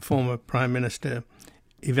the former Prime Minister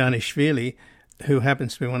Ivanishvili, who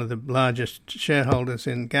happens to be one of the largest shareholders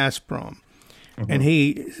in Gazprom. Mm-hmm. And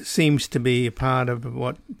he seems to be a part of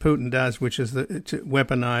what Putin does, which is to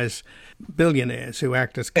weaponize billionaires who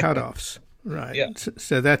act as cutoffs. Right. Yeah.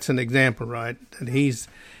 So that's an example, right? That he's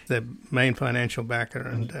the main financial backer,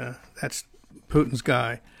 and that's Putin's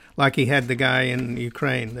guy. like he had the guy in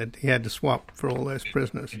Ukraine that he had to swap for all those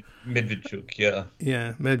prisoners. Medvedchuk, yeah.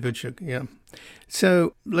 Yeah, Medvedchuk, yeah.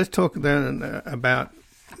 So let's talk then about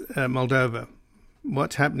Moldova.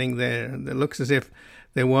 What's happening there? It looks as if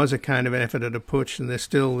there was a kind of effort at a putsch, and there's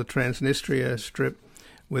still the Transnistria strip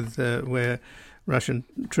with where Russian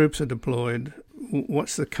troops are deployed.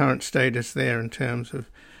 What's the current status there in terms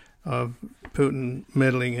of Putin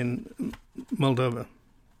meddling in Moldova?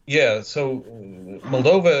 Yeah, so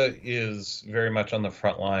Moldova is very much on the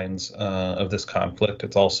front lines of this conflict.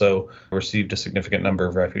 It's also received a significant number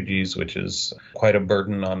of refugees, which is quite a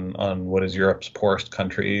burden on what is Europe's poorest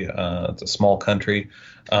country. It's a small country.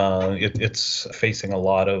 It's facing a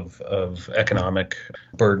lot of economic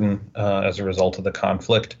burden as a result of the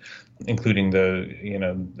conflict, including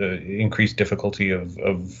the increased difficulty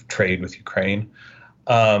of trade with Ukraine.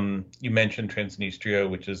 You mentioned Transnistria,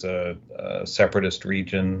 which is a separatist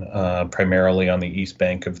region, primarily on the east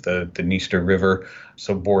bank of the Dniester River,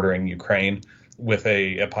 so bordering Ukraine, with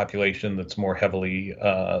a population that's more heavily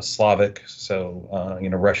Slavic, so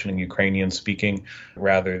Russian and Ukrainian speaking,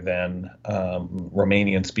 rather than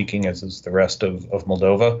Romanian speaking, as is the rest of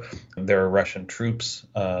Moldova. There are Russian troops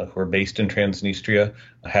who are based in Transnistria,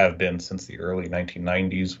 have been since the early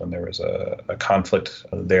 1990s, when there was a conflict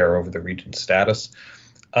there over the region's status.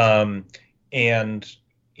 And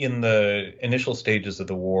in the initial stages of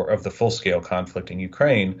the war, of the full-scale conflict in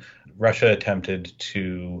Ukraine, Russia attempted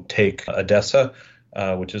to take Odessa,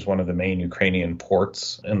 which is one of the main Ukrainian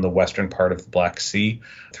ports in the western part of the Black Sea,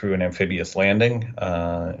 through an amphibious landing.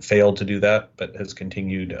 Failed to do that, but has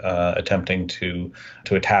continued attempting to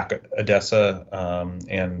attack Odessa,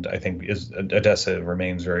 and I think Odessa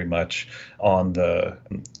remains very much on the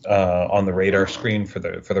radar screen for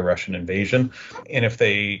the Russian invasion. And if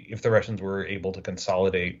the Russians were able to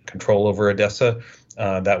consolidate control over Odessa,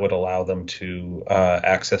 that would allow them to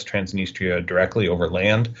access Transnistria directly over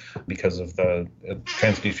land, because of the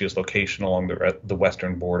Transnistria's location along the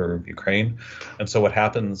western border of Ukraine. And so what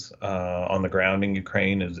happens on the ground in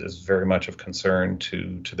Ukraine is very much of concern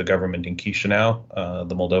to the government in Chisinau,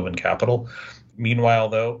 the Moldovan capital. Meanwhile,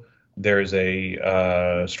 though, there is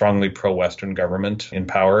a strongly pro-Western government in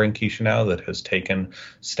power in Chisinau that has taken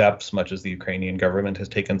steps, much as the Ukrainian government has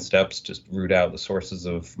taken steps, to root out the sources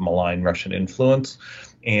of malign Russian influence.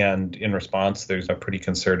 And in response, there's a pretty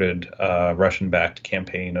concerted Russian-backed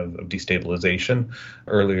campaign of destabilization.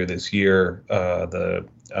 Earlier this year, the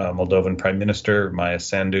Moldovan Prime Minister, Maia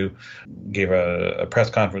Sandu, gave a press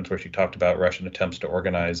conference where she talked about Russian attempts to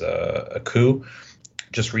organize a coup.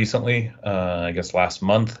 Just recently, I guess last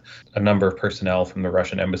month, a number of personnel from the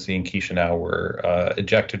Russian embassy in Chisinau were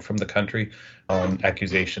ejected from the country on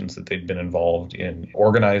accusations that they'd been involved in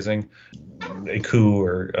organizing a coup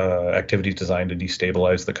or activities designed to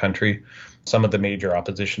destabilize the country. Some of the major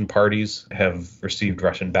opposition parties have received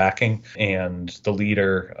Russian backing, and the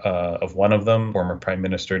leader of one of them, former prime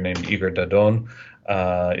minister named Igor Dodon,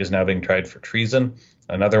 is now being tried for treason.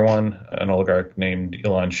 Another one, an oligarch named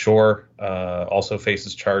Ilan Shor, also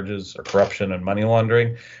faces charges of corruption and money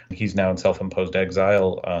laundering. He's now in self-imposed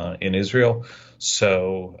exile in Israel.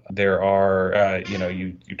 So there are,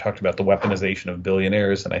 you talked about the weaponization of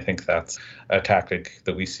billionaires, and I think that's a tactic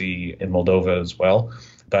that we see in Moldova as well.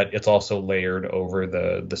 But it's also layered over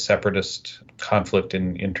the separatist conflict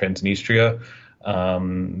in Transnistria.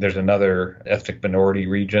 There's another ethnic minority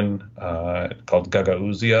region called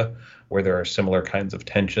Gagauzia, where there are similar kinds of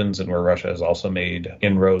tensions, and where Russia has also made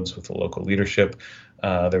inroads with the local leadership.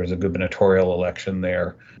 There was a gubernatorial election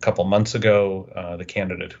there a couple months ago. The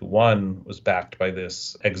candidate who won was backed by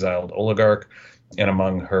this exiled oligarch. And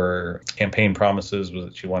among her campaign promises was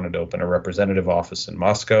that she wanted to open a representative office in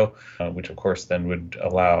Moscow, which of course then would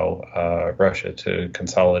allow Russia to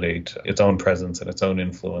consolidate its own presence and its own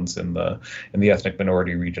influence in the ethnic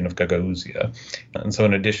minority region of Gagauzia. And so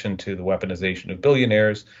in addition to the weaponization of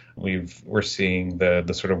billionaires, we're seeing the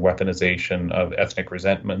sort of weaponization of ethnic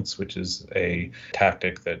resentments, which is a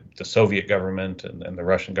tactic that the Soviet government and the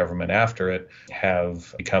Russian government after it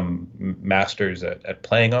have become masters at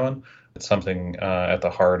playing on. It's something at the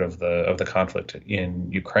heart of the conflict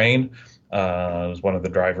in Ukraine. It was one of the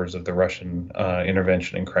drivers of the Russian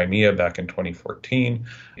intervention in Crimea back in 2014.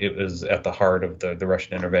 It was at the heart of the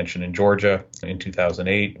Russian intervention in Georgia in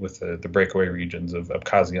 2008 with the breakaway regions of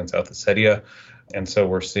Abkhazia and South Ossetia. And so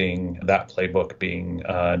we're seeing that playbook being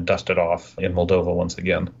dusted off in Moldova once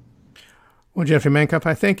again. Well, Jeffrey Mankoff,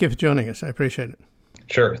 I thank you for joining us. I appreciate it.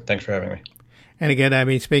 Sure. Thanks for having me. And again, I've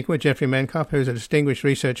been speaking with Jeffrey Mankoff, who's a distinguished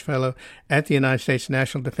research fellow at the United States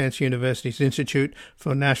National Defense University's Institute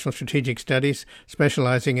for National Strategic Studies,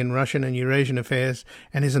 specializing in Russian and Eurasian affairs,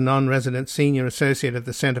 and is a non-resident senior associate at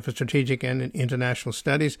the Center for Strategic and International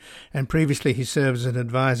Studies. And previously he served as an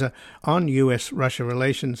advisor on U.S.-Russia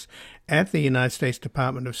relations at the United States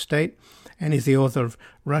Department of State, and is the author of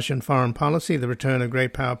Russian Foreign Policy, The Return of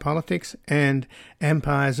Great Power Politics, and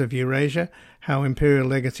Empires of Eurasia, How Imperial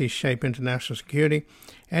Legacies Shape International Security.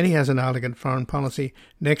 And he has an article, Foreign Policy,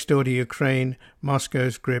 Next Door to Ukraine,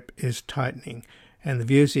 Moscow's Grip is Tightening. And the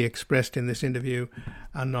views he expressed in this interview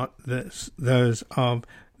are not those of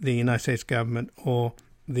the United States government or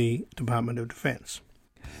the Department of Defense.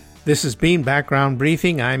 This has been Background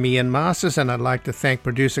Briefing. I'm Ian Masters, and I'd like to thank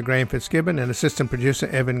producer Graham Fitzgibbon and assistant producer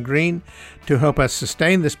Evan Green. To help us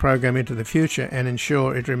sustain this program into the future and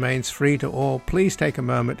ensure it remains free to all, please take a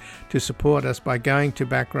moment to support us by going to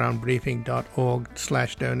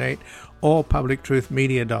backgroundbriefing.org/donate or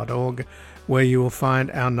publictruthmedia.org, where you will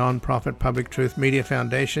find our non-profit Public Truth Media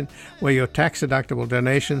Foundation, where your tax-deductible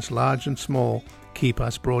donations, large and small, keep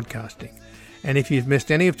us broadcasting. And if you've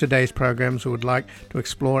missed any of today's programs or would like to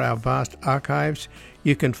explore our vast archives,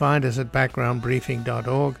 you can find us at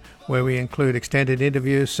backgroundbriefing.org, where we include extended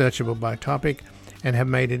interviews searchable by topic and have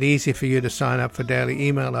made it easy for you to sign up for daily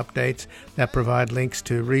email updates that provide links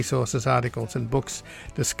to resources, articles, and books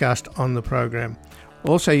discussed on the program.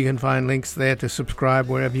 Also, you can find links there to subscribe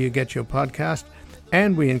wherever you get your podcast,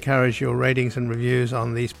 and we encourage your ratings and reviews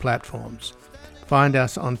on these platforms. Find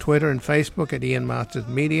us on Twitter and Facebook at Ian Masters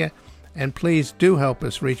Media, and please do help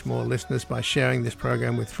us reach more listeners by sharing this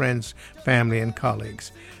program with friends, family, and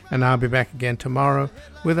colleagues. And I'll be back again tomorrow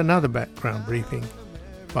with another Background Briefing.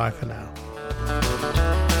 Bye for now.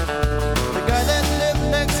 The guy that lived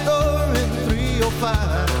next door in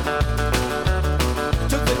 305